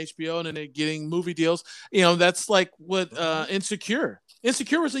out on HBO, and then they're getting movie deals. That's like what Insecure.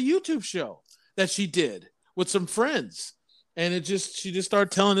 Insecure was a YouTube show that she did with some friends, and she just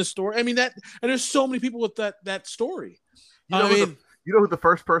started telling this story. I mean and there's so many people with that story. You know, you know who the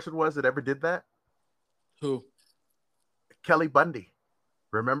first person was that ever did that? Who? Kelly Bundy.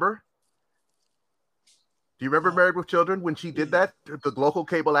 Remember? Do you remember Married with Children when she did that, the local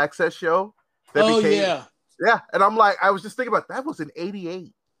cable access show? Yeah. Yeah. And I'm like, I was just thinking about that was in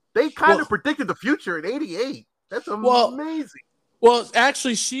 88. They kind of predicted the future in 88. That's amazing. Well,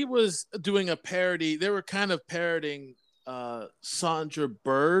 actually, she was doing a parody. They were kind of parodying Sandra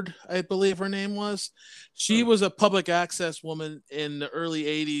Bird, I believe her name was. She was a public access woman in the early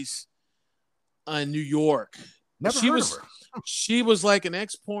 80s in New York. Never heard of her. She was like an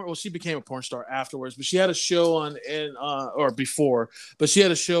ex-porn. Well, she became a porn star afterwards, but she had a show on but she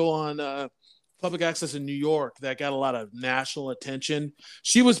had a show on public access in New York that got a lot of national attention.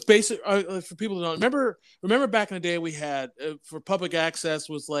 She was basic for people who don't remember back in the day we had for public access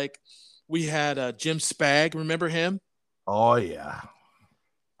was like we had Jim Spag. Remember him? Oh yeah.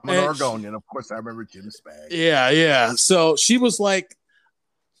 I'm an Oregonian, of course I remember Jim Spag. Yeah. So she was like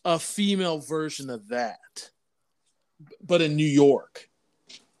a female version of that, but in New York.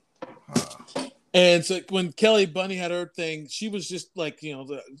 And so when Kelly Bundy had her thing, she was just like,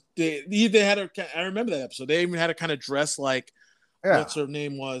 they had her. I remember that episode. They even had her kind of dress like what's her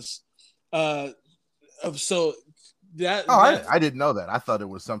name was. So that. I didn't know that. I thought it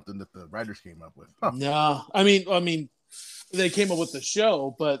was something that the writers came up with. Huh. No, I mean, they came up with the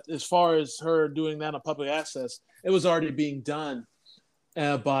show, but as far as her doing that on public access, it was already being done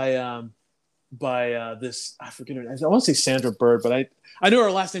by this, I forget her name. I want to say Sandra Bird, but I know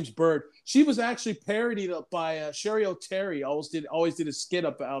her last name's Bird. She was actually parodied by Sherry O'Terry. Always did a skit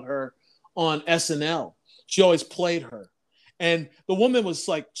about her on SNL. She always played her, and the woman was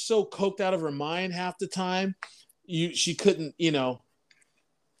like so coked out of her mind half the time. She couldn't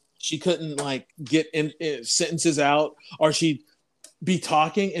like get in sentences out, or she'd be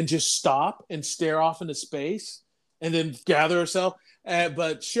talking and just stop and stare off into space and then gather herself.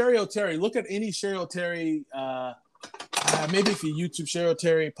 But Sherry O'Terry, look at any Sherry O'Terry, maybe if you YouTube Sherry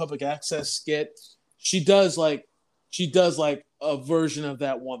O'Terry public access skit, she does like a version of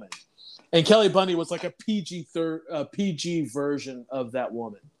that woman. And Kelly Bundy was like a PG version of that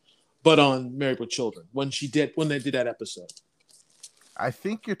woman, but on Married with Children when they did that episode. I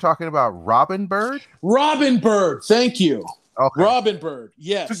think you're talking about Robin Bird. Robin Bird, thank you. Okay. Robin Bird,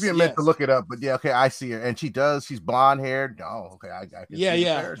 yes. Took me a minute to look it up, but yeah, okay, I see her, and she's blonde haired. Oh, okay, I can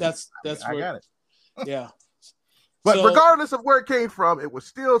yeah. That's I got it. Yeah, but regardless of where it came from, it was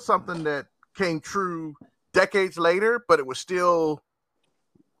still something that came true decades later. But it was still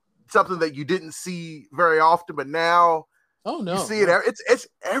something that you didn't see very often. But now, you see it. It's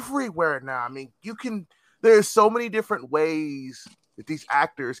everywhere now. I mean, there's so many different ways that these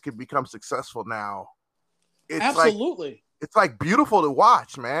actors can become successful now. It's absolutely. It's like beautiful to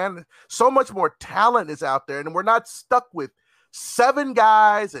watch, man. So much more talent is out there, and we're not stuck with 7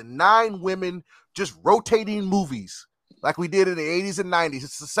 guys and 9 women just rotating movies like we did in the 80s and 90s.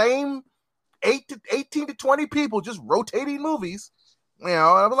 It's the same 18 to 20 people just rotating movies. I'm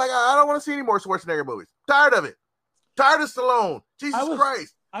like, I don't want to see any more Schwarzenegger movies. Tired of it. Tired of Stallone. Jesus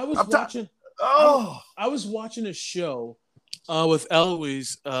Christ. I was watching a show with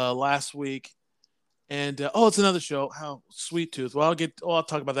Eloise last week. And it's another show. How Sweet Tooth. Well, I'll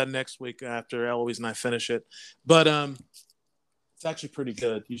talk about that next week after Eloise and I finish it. But it's actually pretty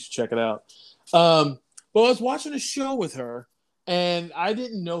good. You should check it out. But I was watching a show with her, and I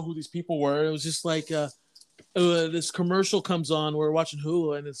didn't know who these people were. It was just like this commercial comes on. We're watching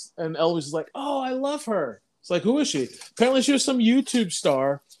Hulu, and Eloise is like, "Oh, I love her." It's like, who is she? Apparently, she was some YouTube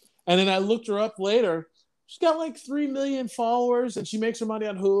star. And then I looked her up later. She's got like 3 million followers, and she makes her money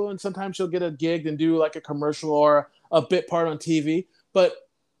on Hulu, and sometimes she'll get a gig and do like a commercial or a bit part on TV. But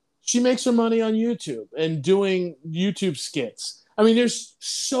she makes her money on YouTube and doing YouTube skits. I mean, there's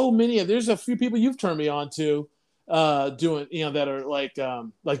so many. There's a few people you've turned me on to doing, that are like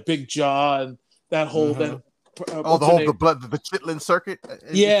Big Jaw and that whole the Chitlin circuit.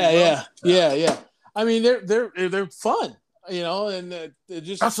 Yeah. I mean, they're fun. And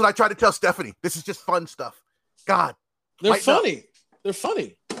that's what I try to tell Stephanie. This is just fun stuff. God, they're funny. They're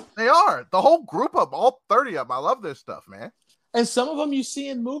funny. They are. The whole group of all 30 of them. I love their stuff, man. And some of them you see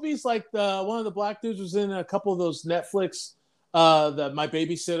in movies, like one of the black dudes was in a couple of those Netflix, My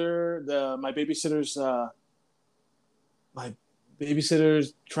Babysitter's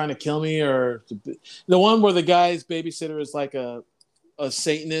Babysitter's Trying to Kill Me, or the one where the guy's babysitter is like a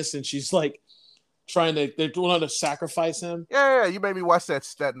Satanist, and she's like they're wanting to sacrifice him. Yeah, you made me watch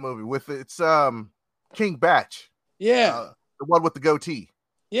that movie with it's King Batch. Yeah, the one with the goatee.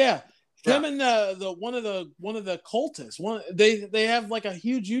 Yeah. Him and the one of the cultists. They have like a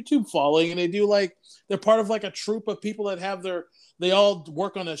huge YouTube following, and they do like they're part of like a troupe of people that have they all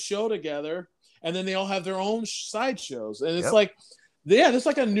work on a show together, and then they all have their own side shows, and it's like, yeah, there's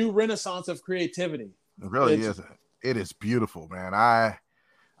like a new renaissance of creativity. It really is. It is beautiful, man.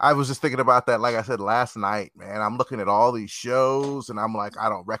 I was just thinking about that, like I said last night, man. I'm looking at all these shows, and I'm like, I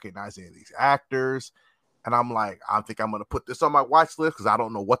don't recognize any of these actors. And I'm like, I think I'm going to put this on my watch list because I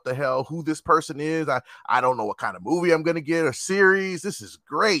don't know what the hell, who this person is. I don't know what kind of movie I'm going to get or series. This is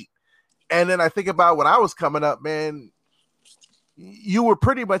great. And then I think about when I was coming up, man, you were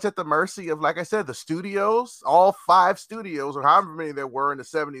pretty much at the mercy of, like I said, the studios, all 5 studios or however many there were in the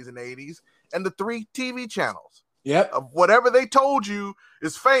 70s and 80s, and the 3 TV channels. Yep. Of whatever they told you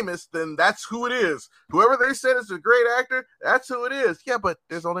is famous, then that's who it is. Whoever they said is a great actor, that's who it is. Yeah, but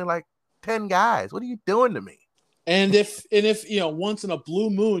there's only like 10 guys. What are you doing to me? And if once in a blue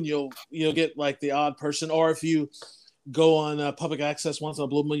moon you'll get like the odd person, or if you go on public access once in a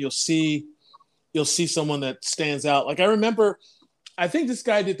blue moon, you'll see someone that stands out. Like I remember, I think this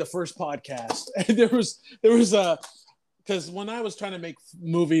guy did the first podcast, and there was because when I was trying to make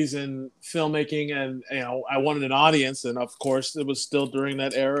movies and filmmaking, and I wanted an audience, and of course it was still during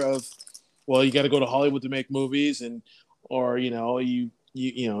that era of, well, you got to go to Hollywood to make movies, and or you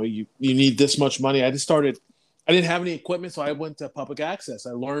need this much money. I didn't have any equipment, so I went to public access.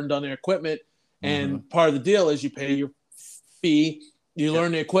 I learned on their equipment, and part of the deal is you pay your fee, you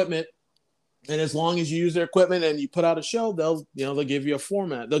learn the equipment, and as long as you use their equipment and you put out a show, they'll give you a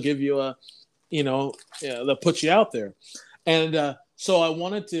format. They'll give you they'll put you out there. And so I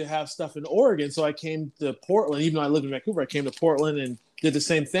wanted to have stuff in Oregon, so I came to Portland. Even though I lived in Vancouver, I came to Portland and did the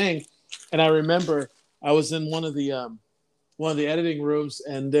same thing. And I remember I was in one of the editing rooms,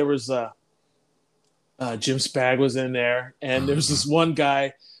 and there was Jim Spag was in there, and there was this one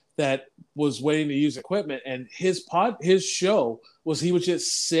guy that was waiting to use equipment, and his show was he would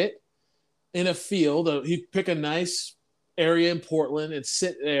just sit in a field. He'd pick a nice area in Portland and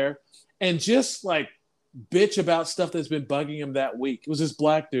sit there and just like bitch about stuff that's been bugging him that week. It was this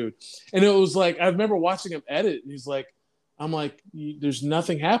black dude, and it was like I remember watching him edit, and he's like, I'm like, there's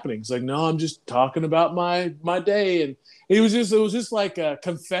nothing happening. He's like, no, I'm just talking about my day. And it was just like a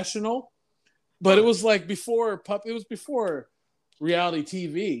confessional, but it was like before reality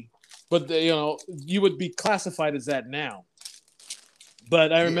TV, but you would be classified as that now.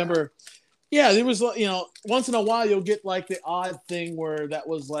 But I remember, there was, once in a while you'll get like the odd thing where that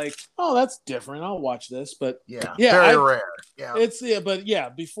was like, oh, that's different. I'll watch this. But very rare. Yeah. But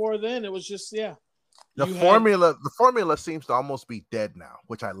before then it was just, The formula seems to almost be dead now,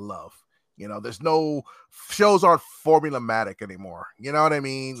 which I love. There's no shows aren't formulaic anymore. You know what I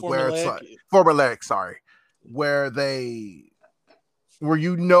mean? Where it's like formulaic, where the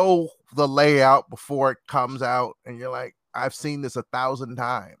layout before it comes out, and you're like, I've seen this 1,000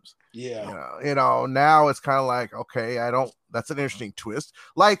 times. Yeah. Now it's kind of like, okay, that's an interesting twist.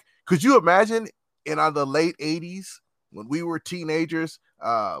 Like, could you imagine in the late 80s when we were teenagers?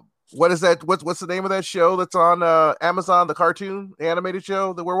 What is that? What's the name of that show that's on Amazon, the animated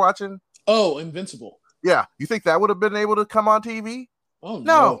show that we're watching? Oh, Invincible. Yeah. You think that would have been able to come on TV? Oh,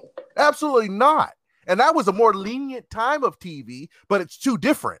 no, absolutely not. And that was a more lenient time of TV, but it's too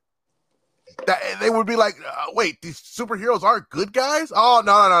different. They would be like, wait, these superheroes aren't good guys? Oh,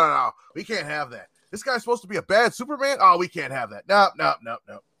 no. We can't have that. This guy's supposed to be a bad Superman? Oh, we can't have that. No.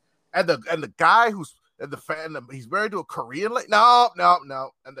 And the guy who's he's married to a Korean lady? No.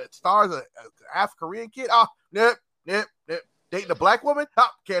 And the star's a half Korean kid? Oh, nope. Dating a black woman? Oh,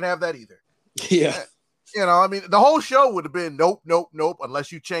 can't have that either. Yeah. I mean, the whole show would have been nope,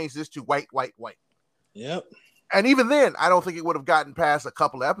 unless you change this to white. Yep. And even then, I don't think it would have gotten past a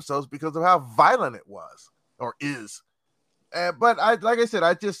couple of episodes because of how violent it was or is. But like I said,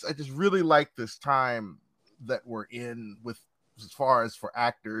 I just really like this time that we're in with, as far as for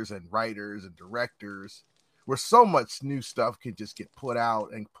actors and writers and directors, where so much new stuff can just get put out.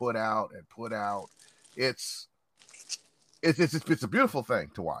 It's a beautiful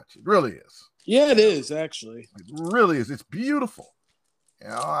thing to watch. It really is. Yeah, it is actually. It really is. It's beautiful.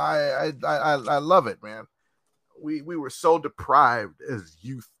 I love it, man. We were so deprived as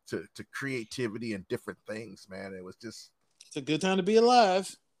youth to creativity and different things, man. It's a good time to be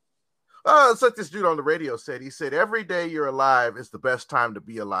alive. It's like this dude on the radio said. He said, every day you're alive is the best time to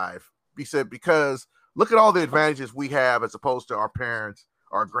be alive. He said, because Look at all the advantages we have as opposed to our parents,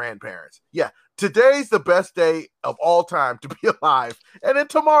 our grandparents. Yeah, today's the best day of all time to be alive, and then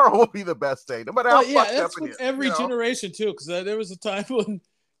tomorrow will be the best day, no matter how fucked up that's it with is. every generation too, because there was a time when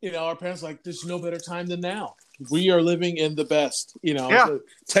our parents were like, there's no better time than now. We are living in the best,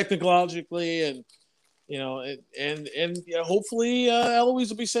 technologically, and hopefully Eloise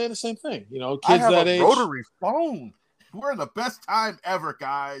will be saying the same thing. Kids I have that a age. rotary phone. We're in the best time ever,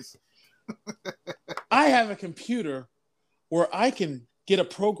 guys. I have a computer where I can get a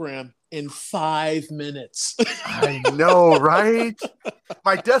program in 5 minutes. I know, right?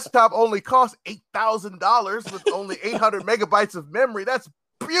 My desktop only costs $8,000 with only 800 megabytes of memory. That's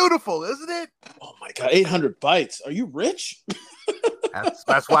beautiful, isn't it? Oh my God, 800 bytes. Are you rich?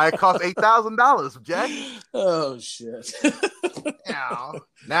 That's why it costs $8,000, Jack. Oh shit.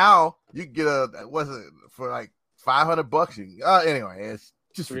 Now you can get for like $500. Anyway, it's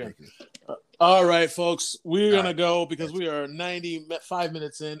just ridiculous. All right, folks, we're gonna go because we are 95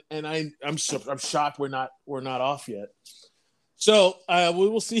 minutes in, and I'm shocked we're not off yet. So we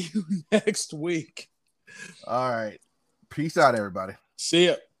will see you next week. All right, peace out, everybody. See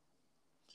ya.